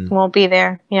didn't Won't be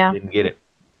there. Yeah. didn't get it.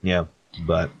 Yeah,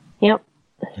 but Yep.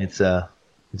 it's a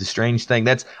strange thing.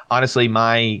 That's honestly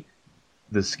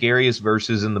the scariest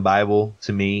verses in the Bible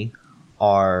to me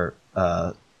are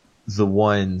the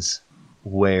ones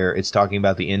where it's talking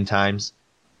about the end times,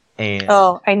 and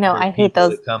Oh, I know. there's I hate people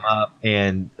those. that come up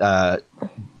and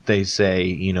they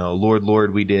say, Lord,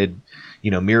 Lord, we did,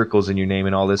 miracles in your name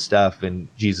and all this stuff, and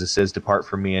Jesus says, "Depart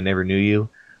from me, I never knew you."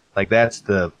 Like, that's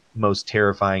the most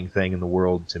terrifying thing in the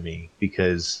world to me,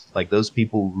 because like those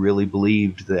people really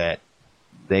believed that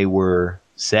they were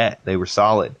set, they were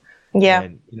solid. Yeah.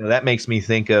 And that makes me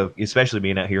think of, especially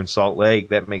being out here in Salt Lake,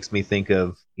 that makes me think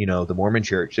of the Mormon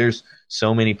Church. There's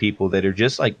so many people that are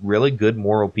just like really good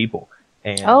moral people,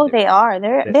 Oh, and they are.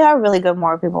 They are really good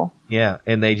moral people. yeah,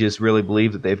 and they just really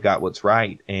believe that they've got what's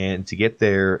right, and to get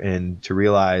there and to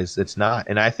realize it's not.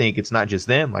 And I think it's not just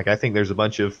them. Like, I think there's a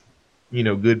bunch of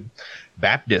good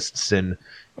Baptists and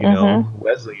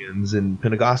Wesleyans and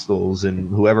Pentecostals and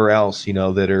whoever else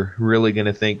that are really going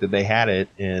to think that they had it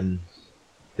and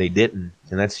they didn't.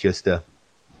 And that's just a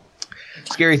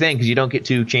scary thing, because you don't get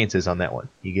two chances on that one.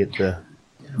 You get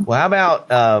well, how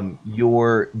about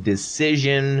your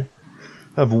decision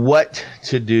of what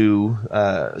to do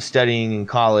studying in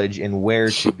college and where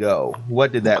to go?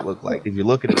 What did that look like? Did you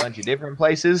look at a bunch of different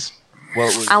places?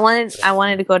 I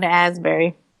wanted to go to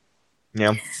Asbury.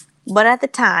 Yeah. But at the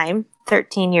time,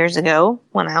 13 years ago,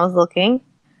 when I was looking,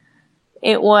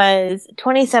 it was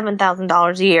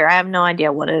 $27,000 a year. I have no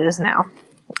idea what it is now.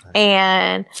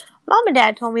 And Mom and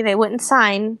Dad told me they wouldn't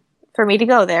sign for me to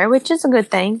go there, which is a good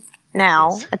thing.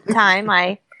 Now, Yes. at the time,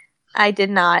 I did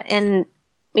not. And,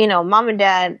 Mom and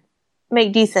Dad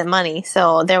make decent money,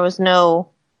 so there was nothing,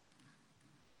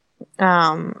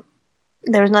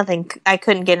 I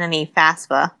couldn't get any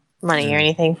FAFSA money or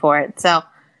anything for it. So,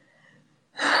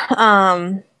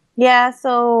 yeah,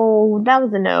 so that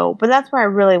was a no, but that's where I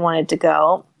really wanted to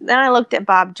go. Then I looked at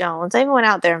Bob Jones. I even went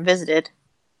out there and visited,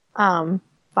 Bob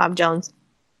Jones.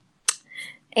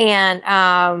 And,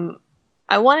 I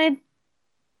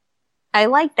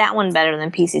liked that one better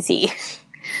than PCC.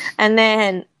 And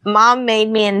then Mom made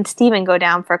me and Steven go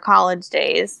down for college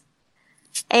days.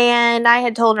 And I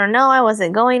had told her, no, I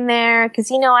wasn't going there.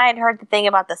 Because, I had heard the thing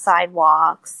about the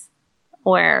sidewalks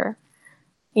where,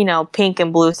 pink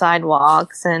and blue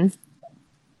sidewalks. And,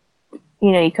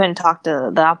 you couldn't talk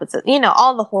to the opposite.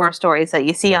 All the horror stories that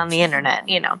you see on the internet,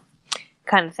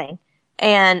 kind of thing.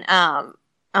 And I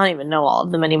don't even know all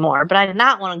of them anymore. But I did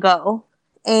not want to go.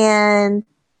 And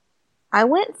I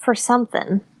went for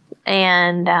something.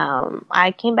 And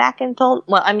I came back and told,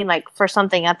 for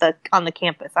something on the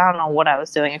campus. I don't know what I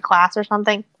was doing, a class or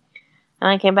something. And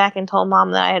I came back and told Mom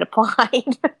that I had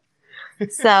applied.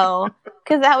 So,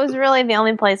 because that was really the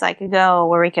only place I could go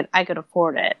where I could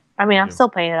afford it. I'm still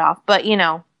paying it off, but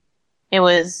it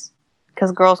was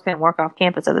because girls couldn't work off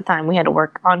campus at the time. We had to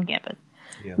work on campus.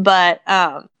 Yeah. But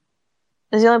it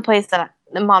was the only place that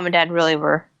Mom and Dad really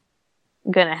were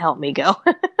gonna help me go.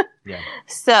 Yeah.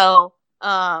 So.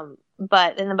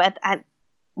 But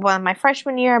my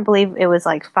freshman year, I believe it was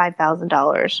like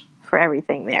 $5,000 for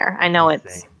everything there. I know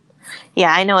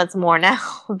I know it's more now,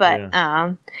 but,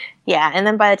 yeah. And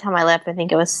then by the time I left, I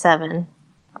think it was a 7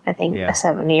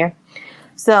 year.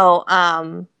 So,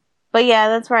 but yeah,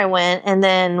 that's where I went. And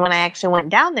then when I actually went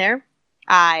down there,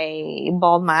 I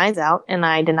bawled my eyes out and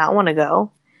I did not want to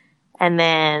go. And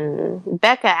then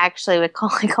Becca actually I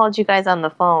called you guys on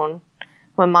the phone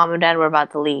when Mom and Dad were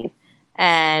about to leave.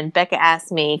 And Becca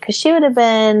asked me, because she would have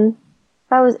been,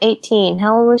 if I was 18,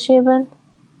 how old would she have been?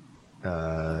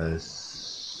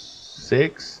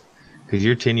 6? Because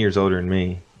you're 10 years older than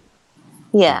me.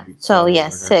 Yeah, so yeah,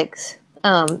 6.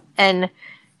 And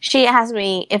she asked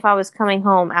me if I was coming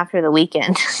home after the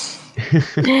weekend.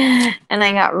 And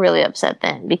I got really upset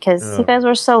then, because you guys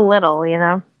were so little,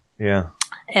 Yeah.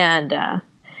 And,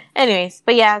 anyways,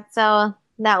 but yeah, so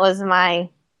that was my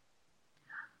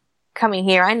coming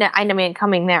here.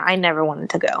 Coming there, I never wanted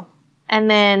to go. And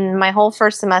then my whole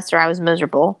first semester, I was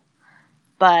miserable.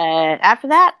 But after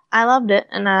that, I loved it,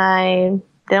 and I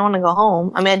didn't want to go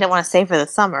home. I didn't want to stay for the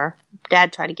summer.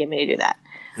 Dad tried to get me to do that.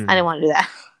 I didn't want to do that.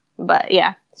 But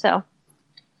yeah, so.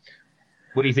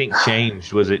 What do you think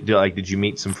changed? Was it did you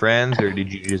meet some friends, or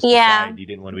did you just decide you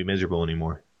didn't want to be miserable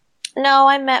anymore? No,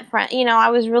 I met friends. I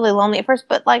was really lonely at first,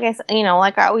 but like I said,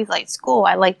 like I always liked school.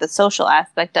 I liked the social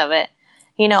aspect of it.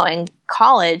 In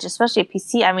college, especially at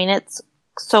PC, it's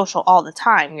social all the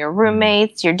time. Your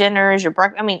roommates, your dinners, your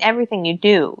breakfast. Everything you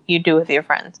do with your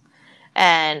friends.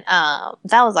 And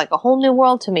that was like a whole new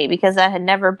world to me, because that had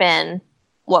never been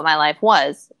what my life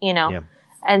was, Yeah.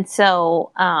 And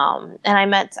so, and I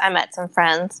met some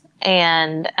friends,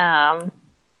 and,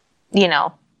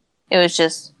 it was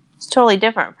it's totally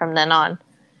different from then on.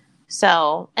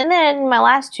 So, and then my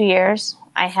last 2 years,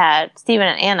 I had Steven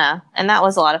and Anna, and that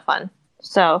was a lot of fun.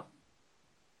 So,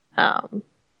 that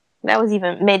was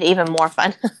made it even more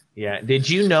fun. Yeah. Did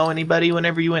you know anybody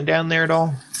whenever you went down there at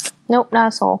all? Nope, not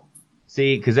a soul.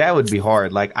 See, because that would be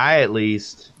hard. Like I at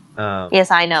least,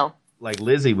 Yes, I know. like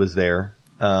Lizzie was there.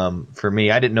 For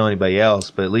me, I didn't know anybody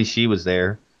else, but at least she was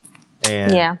there.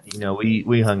 And Yeah.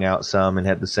 we hung out some and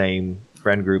had the same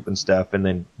friend group and stuff. And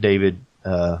then David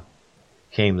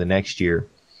came the next year.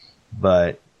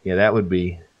 But yeah, that would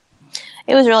be.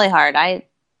 It was really hard. I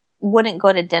wouldn't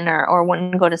go to dinner or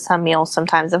wouldn't go to some meals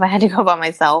sometimes if I had to go by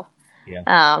myself.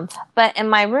 Yeah. But in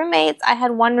my roommates, I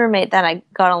had one roommate that I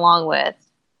got along with.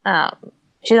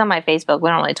 She's on my Facebook. We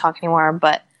don't really talk anymore,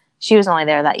 but she was only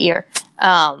there that year.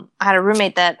 I had a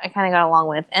roommate that I kind of got along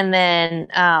with. And then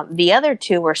the other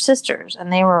two were sisters,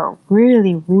 and they were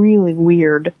really, really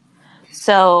weird.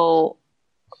 So,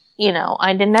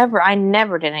 I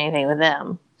never did anything with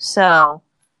them. So,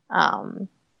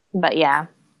 but yeah.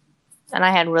 And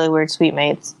I had really weird suite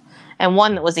mates. And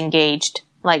one that was engaged.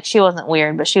 Like, she wasn't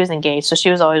weird, but she was engaged. So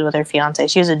she was always with her fiance.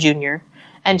 She was a junior.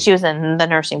 And she was in the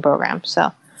nursing program.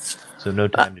 So no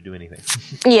time to do anything.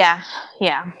 Yeah.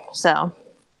 So,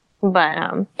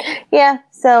 but, yeah.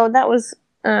 So that was,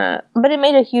 but it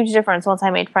made a huge difference once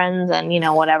I made friends and,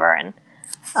 whatever. And,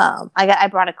 I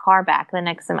brought a car back the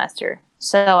next semester.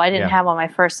 So I didn't have one my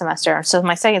first semester. So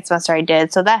my second semester I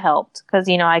did. So that helped because,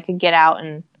 I could get out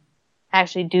and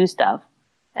actually do stuff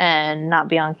and not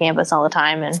be on campus all the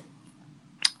time. And,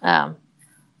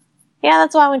 yeah,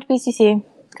 that's why I went to PCC,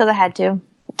 because I had to.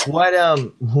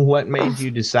 What made you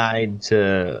decide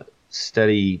to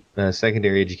study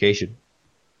secondary education?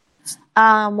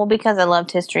 Well, because I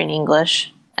loved history and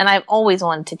English, and I've always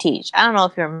wanted to teach. I don't know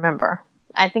if you remember.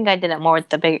 I think I did it more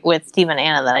with Steve and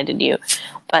Anna than I did you.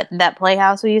 But that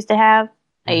playhouse we used to have,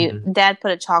 Dad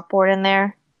put a chalkboard in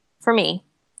there for me,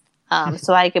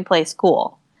 so I could play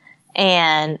school,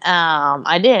 and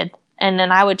I did. And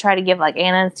then I would try to give like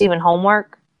Anna and Steven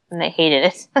homework, and they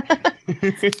hated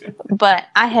it. But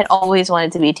I had always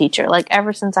wanted to be a teacher. Like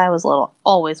ever since I was little,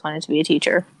 always wanted to be a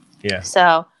teacher. Yeah.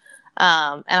 So,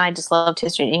 and I just loved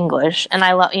history and English, and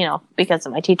I love, because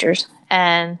of my teachers.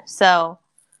 And so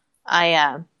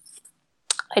I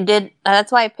did,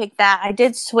 that's why I picked that. I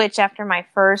did switch after my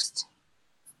first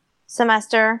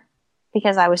semester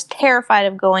because I was terrified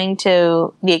of going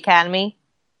to the academy.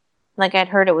 Like I'd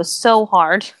heard it was so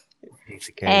hard.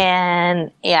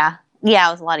 And yeah,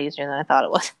 it was a lot easier than I thought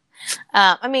it was.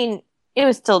 I mean, it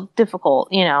was still difficult,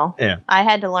 Yeah. I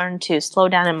had to learn to slow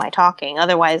down in my talking.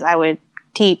 Otherwise, I would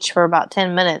teach for about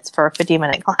 10 minutes for a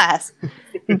 50-minute class.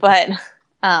 But,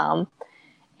 and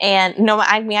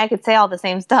I could say all the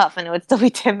same stuff and it would still be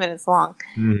 10 minutes long.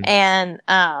 And,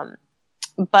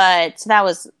 but so that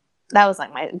was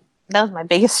my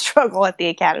biggest struggle at the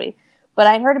academy. But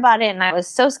I'd heard about it and I was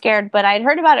so scared, but I'd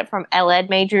heard about it from ed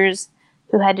majors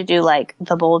who had to do like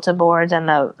the bulletin boards and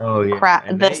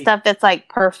the stuff that's like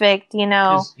perfect,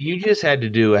 You just had to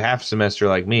do a half semester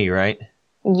like me, right?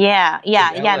 Yeah.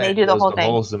 And they do the whole thing.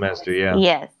 The whole semester,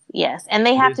 yeah. Yes. And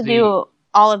they have to do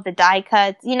all of the die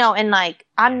cuts, and like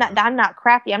I'm not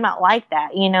crafty. I'm not like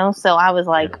that, So I was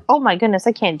like, oh my goodness,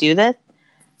 I can't do this.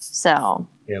 So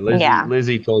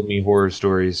Lizzie told me horror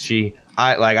stories.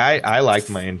 I liked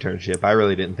my internship. I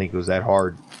really didn't think it was that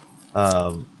hard.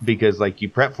 Because like you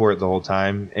prep for it the whole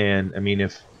time, and I mean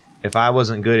if I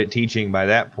wasn't good at teaching by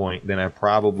that point, then I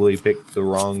probably picked the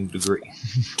wrong degree.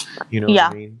 You know what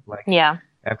I mean? Like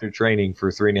after training for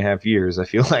 3.5 years, I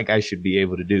feel like I should be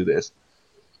able to do this.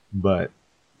 But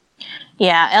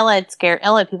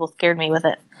ed people scared me with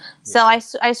it. So I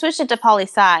switched it to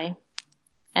poli-sci,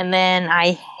 and then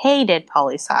I hated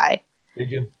poli-sci.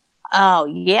 Did you? Oh,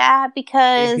 yeah,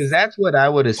 because that's what I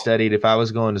would have studied if I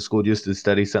was going to school just to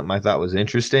study something I thought was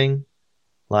interesting.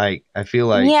 Like, I feel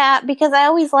like... Yeah, because I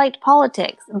always liked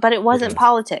politics, but it wasn't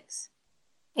politics.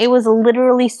 It was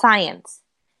literally science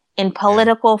in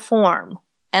political form.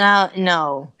 And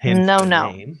no.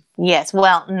 Name. Yes,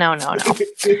 well, no.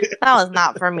 That was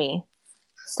not for me.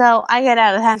 So I got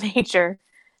out of that major,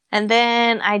 and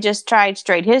then I just tried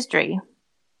straight history.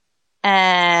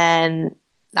 And...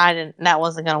 that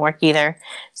wasn't going to work either.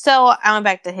 So I went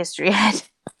back to history ed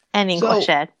and English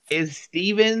ed. Is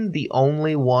Steven the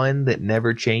only one that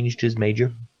never changed his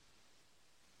major?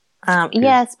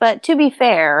 Yes, but to be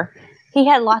fair, he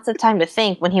had lots of time to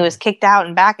think when he was kicked out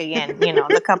and back again,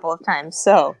 the couple of times.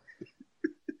 So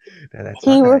That's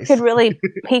not nice.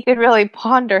 He could really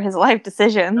ponder his life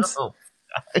decisions. Oh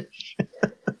gosh.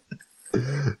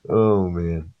 Oh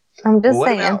man. I'm just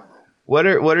Well, saying. what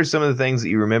are some of the things that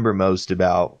you remember most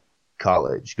about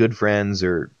college? Good friends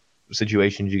or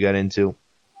situations you got into?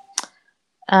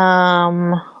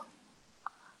 I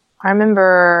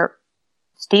remember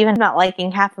Steven not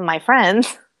liking half of my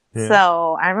friends. Yeah.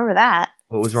 So I remember that.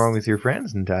 What was wrong with your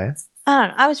friends, Natalya? I don't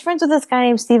know. I was friends with this guy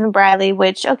named Stephen Bradley,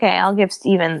 which, okay, I'll give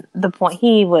Stephen the point.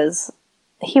 He was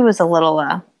a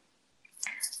little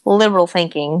liberal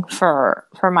thinking for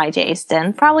my taste,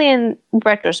 and probably in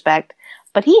retrospect,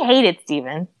 but he hated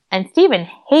Stephen, and Stephen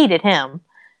hated him.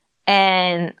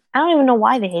 And I don't even know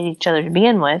why they hated each other to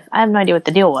begin with. I have no idea what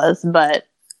the deal was, but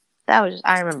that was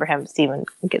I remember him, Stephen,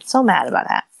 get so mad about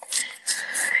that.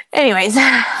 Anyways,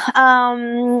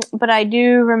 but I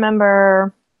do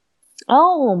remember,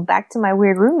 back to my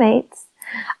weird roommates.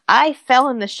 I fell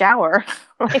in the shower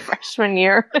my freshman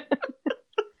year.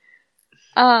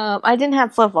 I didn't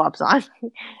have flip-flops on.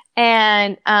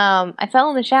 And I fell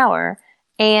in the shower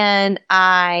and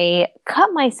I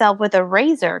cut myself with a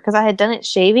razor because I had done it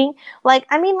shaving. Like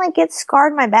it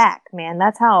scarred my back, man.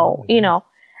 That's how,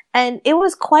 and it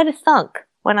was quite a thunk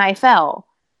when I fell.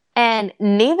 And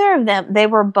neither of them, they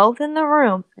were both in the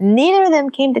room. Neither of them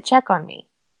came to check on me.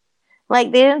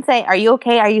 Like, they didn't say, "Are you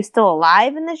okay? Are you still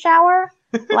alive in the shower?"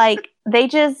 Like, they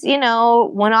just, went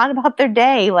on about their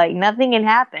day. Like, nothing had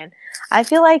happened. I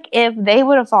feel like if they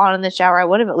would have fallen in the shower, I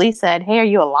would have at least said, "Hey, are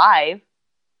you alive?"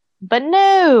 But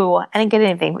no, I didn't get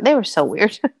anything. They were so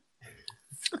weird.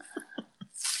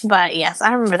 But yes,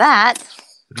 I remember that.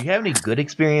 Do you have any good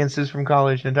experiences from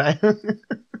college, Natalya?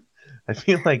 I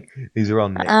feel like these are all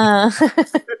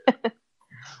negative.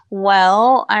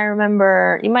 Well, I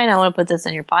remember, you might not want to put this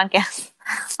in your podcast.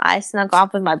 I snuck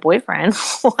off with my boyfriend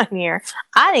 1 year.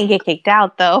 I didn't get kicked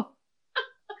out, though.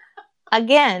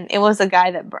 Again, it was a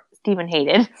guy that Stephen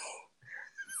hated.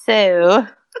 So,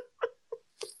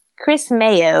 Chris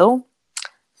Mayo.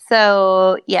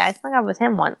 So, yeah, I snuck off with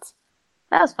him once.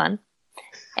 That was fun.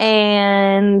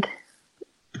 And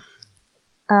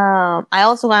I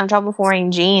also got in trouble for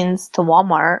wearing jeans to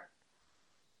Walmart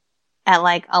at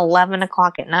like 11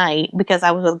 o'clock at night because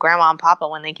I was with Grandma and Papa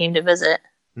when they came to visit.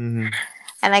 Mm-hmm.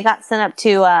 And I got sent up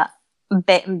to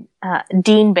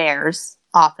Dean Bear's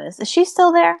office. Is she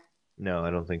still there? No,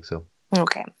 I don't think so.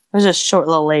 Okay. It was just a short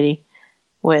little lady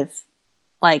with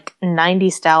like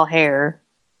 90s style hair.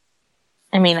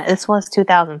 I mean, this was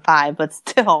 2005, but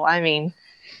still, I mean,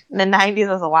 the 90s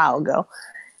was a while ago.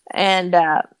 And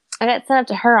I got sent up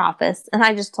to her office, and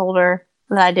I just told her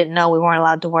that I didn't know we weren't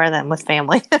allowed to wear them with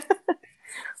family.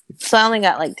 So I only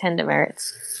got like 10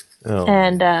 demerits. Oh.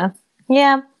 And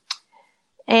yeah.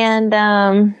 And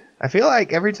I feel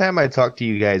like every time I talk to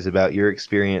you guys about your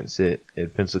experience at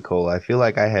Pensacola, I feel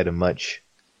like I had a much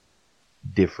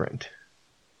different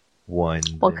one.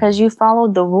 Well, because you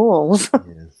followed the rules.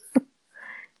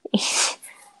 Yes.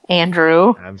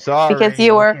 Andrew. I'm sorry. Because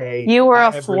you were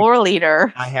a floor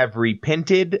leader. I have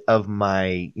repented of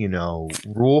my,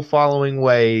 rule following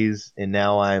ways, and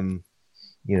now I'm,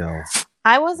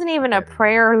 I wasn't even a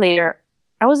prayer leader.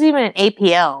 I wasn't even an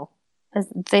APL. Do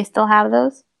they still have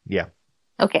those? Yeah.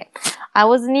 Okay. I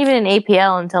wasn't even an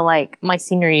APL until like my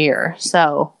senior year.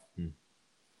 So.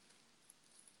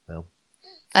 Well.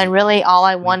 And really all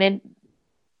I wanted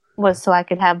was so I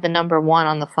could have the number 1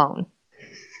 on the phone.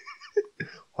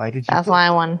 Why did you That's why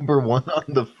I won. Number 1 on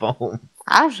the phone?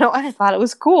 I don't know. I thought it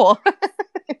was cool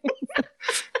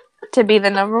to be the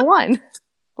number 1.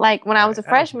 Like when I was a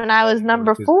freshman, I was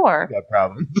number 4. Got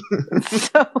problems.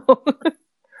 So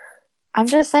I'm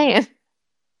just saying.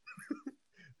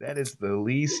 That is the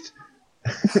least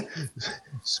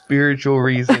spiritual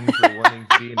reason for wanting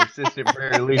to be an assistant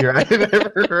prayer leader I've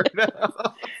ever heard of.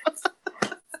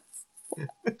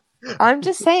 I'm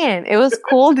just saying, it was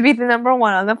cool to be the number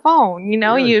 1 on the phone.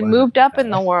 Really you'd moved up in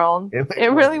the world.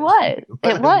 It really was.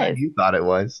 It was. You thought it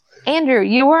was. Andrew,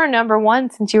 you were number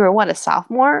 1 since you were, a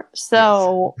sophomore?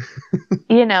 So,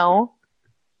 yes.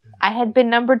 I had been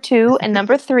number 2 and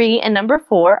number 3 and number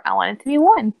 4. I wanted to be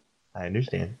 1. I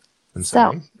understand. I'm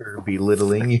sorry for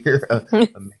belittling your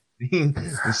amazing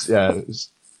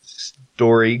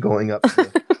story going up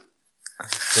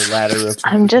the ladder of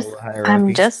hierarchy.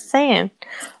 I'm just saying.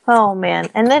 Oh man!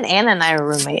 And then Anna and I were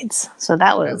roommates, so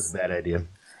that was a bad idea.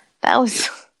 That was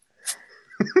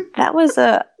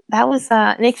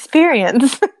an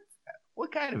experience.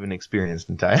 What kind of an experience,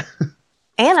 Natalya?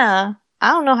 Anna,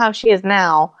 I don't know how she is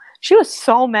now. She was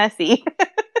so messy.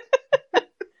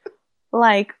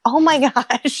 Like, oh my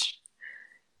gosh.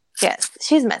 Yes,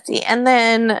 she's messy. And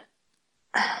then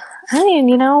I mean,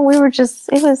 we were just,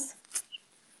 we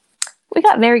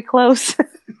got very close.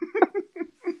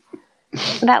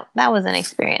 That was an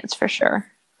experience for sure.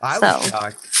 I was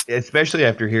shocked, especially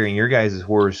after hearing your guys'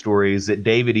 horror stories, that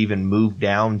David even moved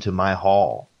down to my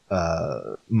hall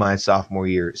my sophomore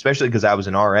year, especially because I was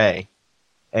an RA.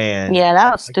 And yeah,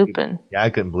 that was stupid. I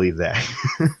couldn't believe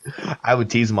that. I would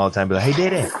tease him all the time, be like, "Hey,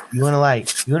 Dad, you want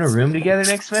to room together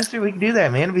next semester? We can do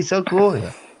that, man. It'd be so cool."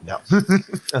 Like, no, I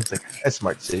was like, "That's a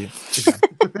smart decision."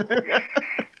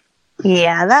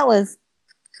 Yeah, that was.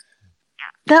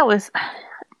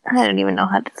 I don't even know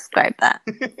how to describe that.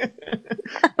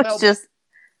 That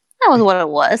was what it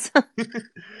was.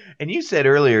 And you said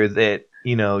earlier that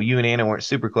you and Anna weren't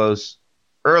super close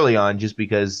early on, just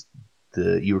because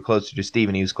you were closer to Steve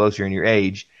and he was closer in your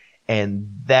age, and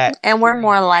we're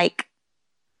more alike.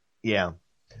 Yeah.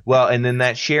 Well, and then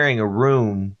that sharing a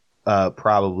room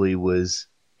probably was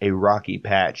a rocky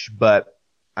patch, but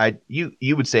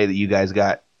you would say that you guys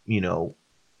got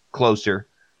closer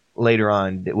later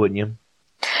on, wouldn't you?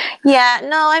 Yeah,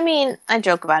 no, I mean, I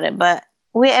joke about it, but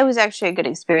it was actually a good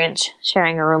experience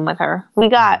sharing a room with her. We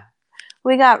got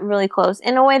really close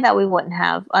in a way that we wouldn't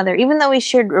have even though we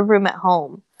shared a room at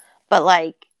home, but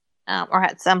or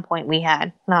at some point we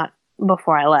had, not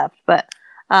before I left, but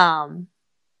I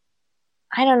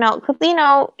don't know, because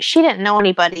she didn't know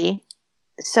anybody,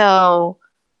 so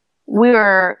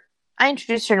I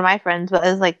introduced her to my friends, but it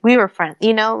was like we were friends,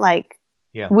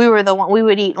 Yeah. We were the one, we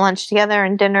would eat lunch together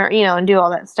and dinner, and do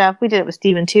all that stuff. We did it with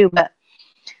Steven too, but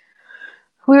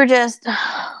we were just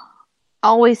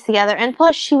always together. And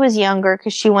plus she was younger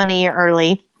because she went a year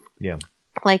early. Yeah.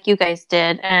 Like you guys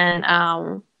did. And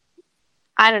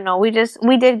I don't know, we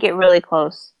did get really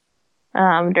close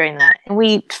during that. And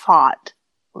we fought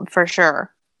for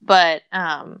sure. But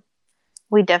it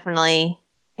definitely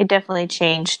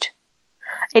changed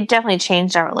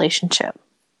our relationship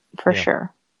for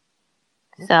sure.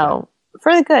 So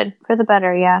for the good, for the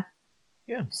better, yeah.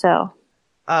 Yeah. So,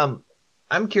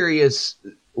 I'm curious.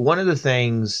 One of the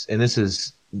things, and this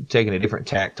is taking a different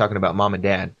tack, talking about mom and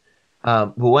dad.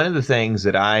 But one of the things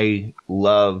that I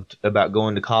loved about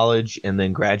going to college and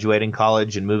then graduating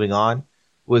college and moving on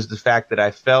was the fact that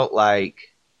I felt like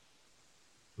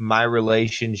my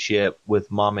relationship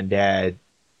with mom and dad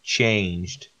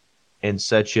changed in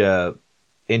such a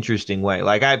interesting way.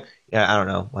 Like I don't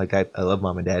know, like I love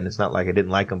mom and dad, and it's not like I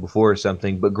didn't like them before or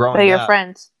something, but growing you're up,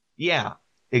 friends. yeah,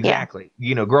 exactly.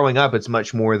 Yeah. Growing up, it's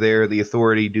much more there, the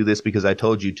authority, do this because I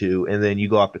told you to, and then you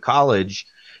go off to college,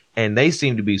 and they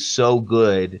seem to be so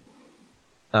good.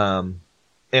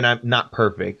 And I'm not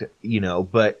perfect,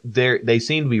 but they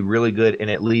seem to be really good in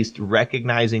at least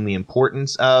recognizing the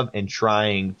importance of and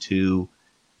trying to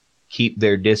keep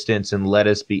their distance and let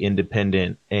us be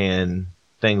independent and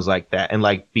things like that, and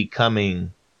like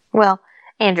becoming. Well,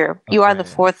 Andrew, you are the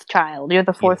fourth child. You're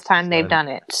the fourth time they've done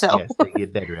it. So yes, they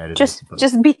get better at it. just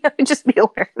be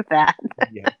aware of that.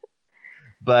 Yeah.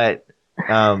 But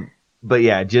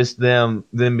yeah, just them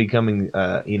becoming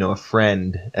a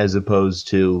friend as opposed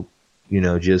to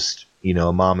just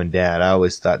a mom and dad. I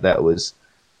always thought that was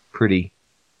pretty.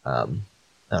 I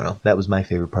don't know. That was my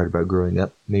favorite part about growing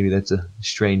up. Maybe that's a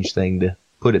strange thing to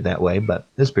put it that way, but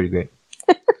it's pretty great.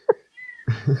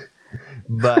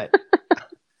 But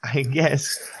I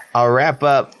guess I'll wrap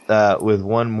up with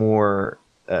one more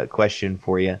question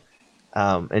for you.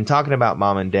 And talking about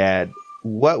mom and dad,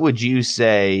 what would you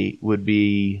say would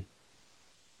be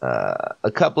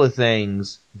a couple of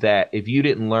things that if you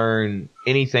didn't learn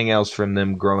anything else from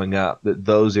them growing up, that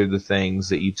those are the things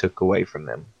that you took away from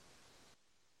them?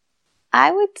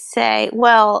 I would say,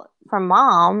 well, from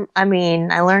mom, I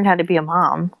mean, I learned how to be a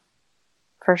mom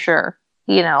for sure.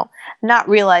 Not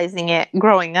realizing it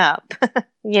growing up,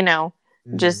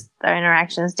 just our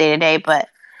interactions day to day. But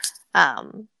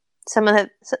some of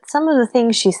the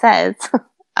things she says,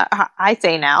 I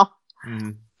say now. Mm-hmm.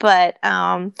 But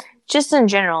just in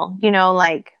general,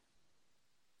 like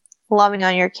loving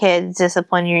on your kids,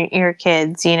 discipline your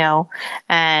kids,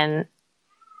 and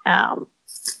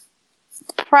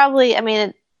probably, I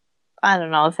mean, I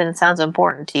don't know if it sounds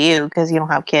important to you because you don't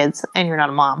have kids and you're not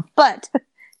a mom, but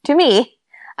to me,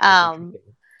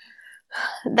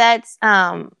 that's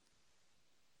I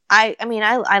mean,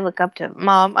 I look up to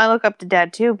mom. I look up to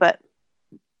dad too, but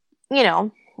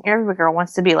every girl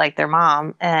wants to be like their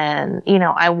mom, and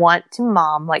I want to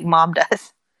mom like mom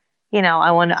does.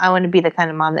 I want to be the kind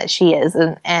of mom that she is,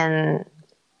 and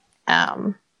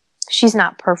she's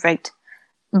not perfect,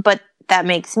 but that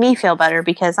makes me feel better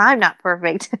because I'm not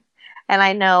perfect, and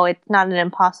I know it's not an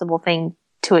impossible thing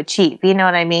to achieve. You know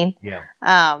what I mean? Yeah.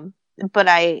 But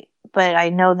I but I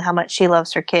know how much she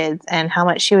loves her kids and how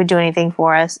much she would do anything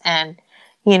for us. And,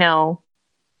 you know,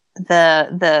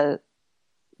 the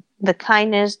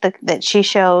kindness that she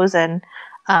shows, and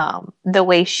the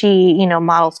way she, you know,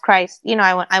 models Christ. You know,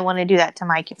 I want to do that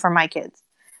for my kids.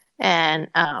 And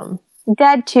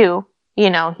Dad too. You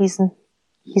know, he's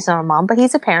not a mom, but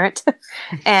he's a parent.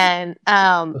 And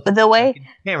the way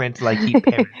parent like he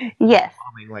parents, yes,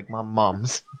 like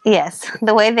moms. Yes,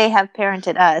 the way they have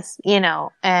parented us, you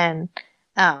know, and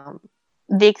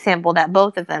the example that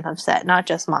both of them have set, not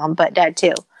just mom, but dad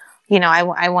too. You know,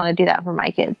 I want to do that for my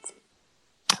kids.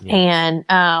 Yeah.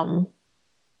 And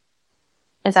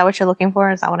is that what you're looking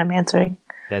for? Is that what I'm answering?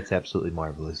 That's absolutely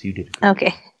marvelous. You did a great Okay.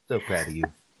 job. So proud of you.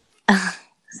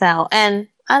 So, and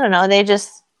I don't know, they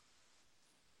just,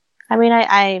 I mean,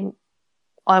 I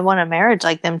want a marriage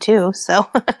like them too. So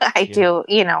I do,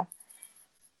 you know,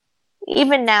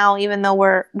 even now, even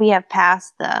though we have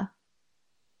passed the,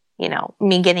 you know,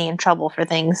 me getting in trouble for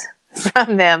things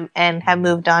from them and have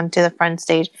moved on to the friend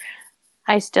stage,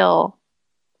 I still,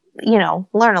 you know,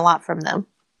 learn a lot from them.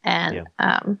 And,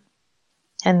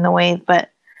 and the way, but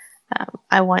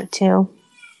I want to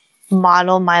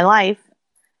model my life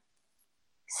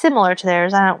similar to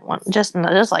theirs. I don't want just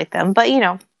like them, but you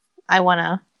know, I want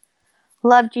to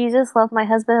love Jesus, love my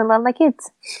husband, and love my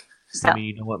kids. So. I mean,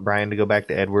 you don't want Brian to go back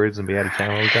to Edwards and be out of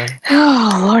town all the time?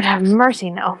 Oh, Lord have mercy,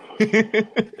 no.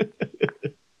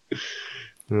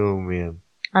 Oh, man.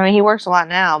 I mean, he works a lot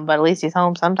now, but at least he's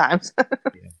home sometimes.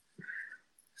 Yeah.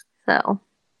 So,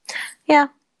 yeah.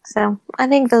 So, I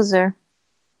think those are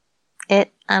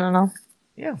it. I don't know.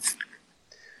 Yeah.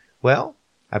 Well,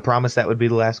 I promised that would be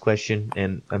the last question,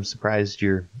 and I'm surprised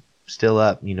you're still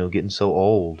up, you know, getting so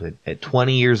old at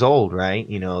 20 years old, right?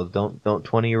 You know, don't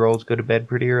 20-year-olds go to bed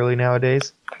pretty early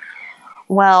nowadays?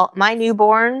 Well, my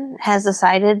newborn has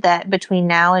decided that between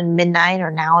now and midnight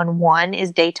or now and 1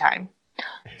 is daytime.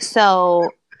 So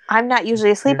I'm not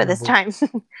usually asleep at this time.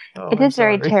 It is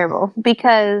very terrible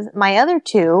because my other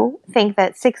two think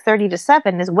that 6:30 to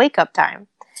 7 is wake up time.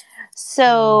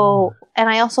 So, and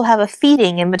I also have a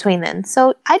feeding in between then.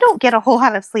 So I don't get a whole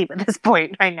lot of sleep at this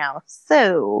point right now.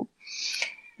 So,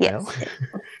 yes.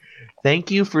 Well, thank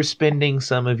you for spending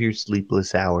some of your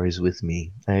sleepless hours with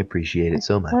me. I appreciate it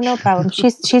so much. Oh, no problem.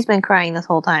 She's been crying this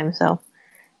whole time, so.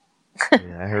 Yeah,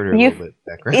 I heard her a little bit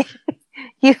background.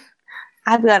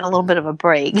 I've got a little bit of a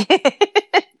break.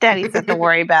 Daddy said to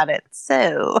worry about it.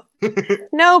 So,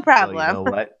 no problem. Well, you know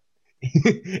what?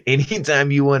 Anytime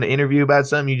you want to interview about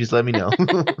something, you just let me know.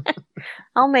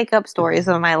 I'll make up stories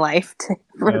of my life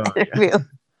for the interview.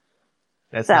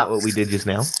 That's not what we did just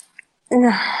now.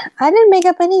 I didn't make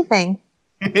up anything.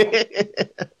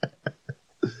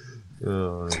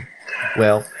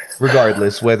 Well,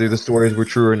 regardless, whether the stories were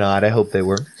true or not, I hope they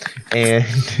were. And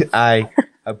I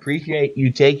appreciate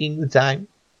you taking the time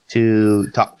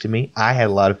to talk to me. I had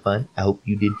a lot of fun. I hope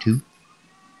you did too.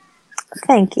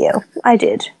 Thank you. I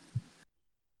did.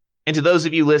 And to those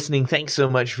of you listening, thanks so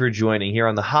much for joining here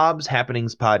on the Hobbs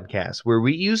Happenings podcast, where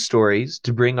we use stories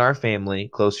to bring our family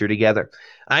closer together.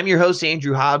 I'm your host,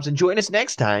 Andrew Hobbs, and join us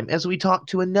next time as we talk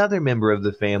to another member of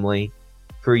the family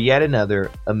for yet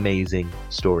another amazing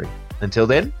story. Until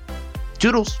then,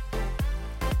 toodles.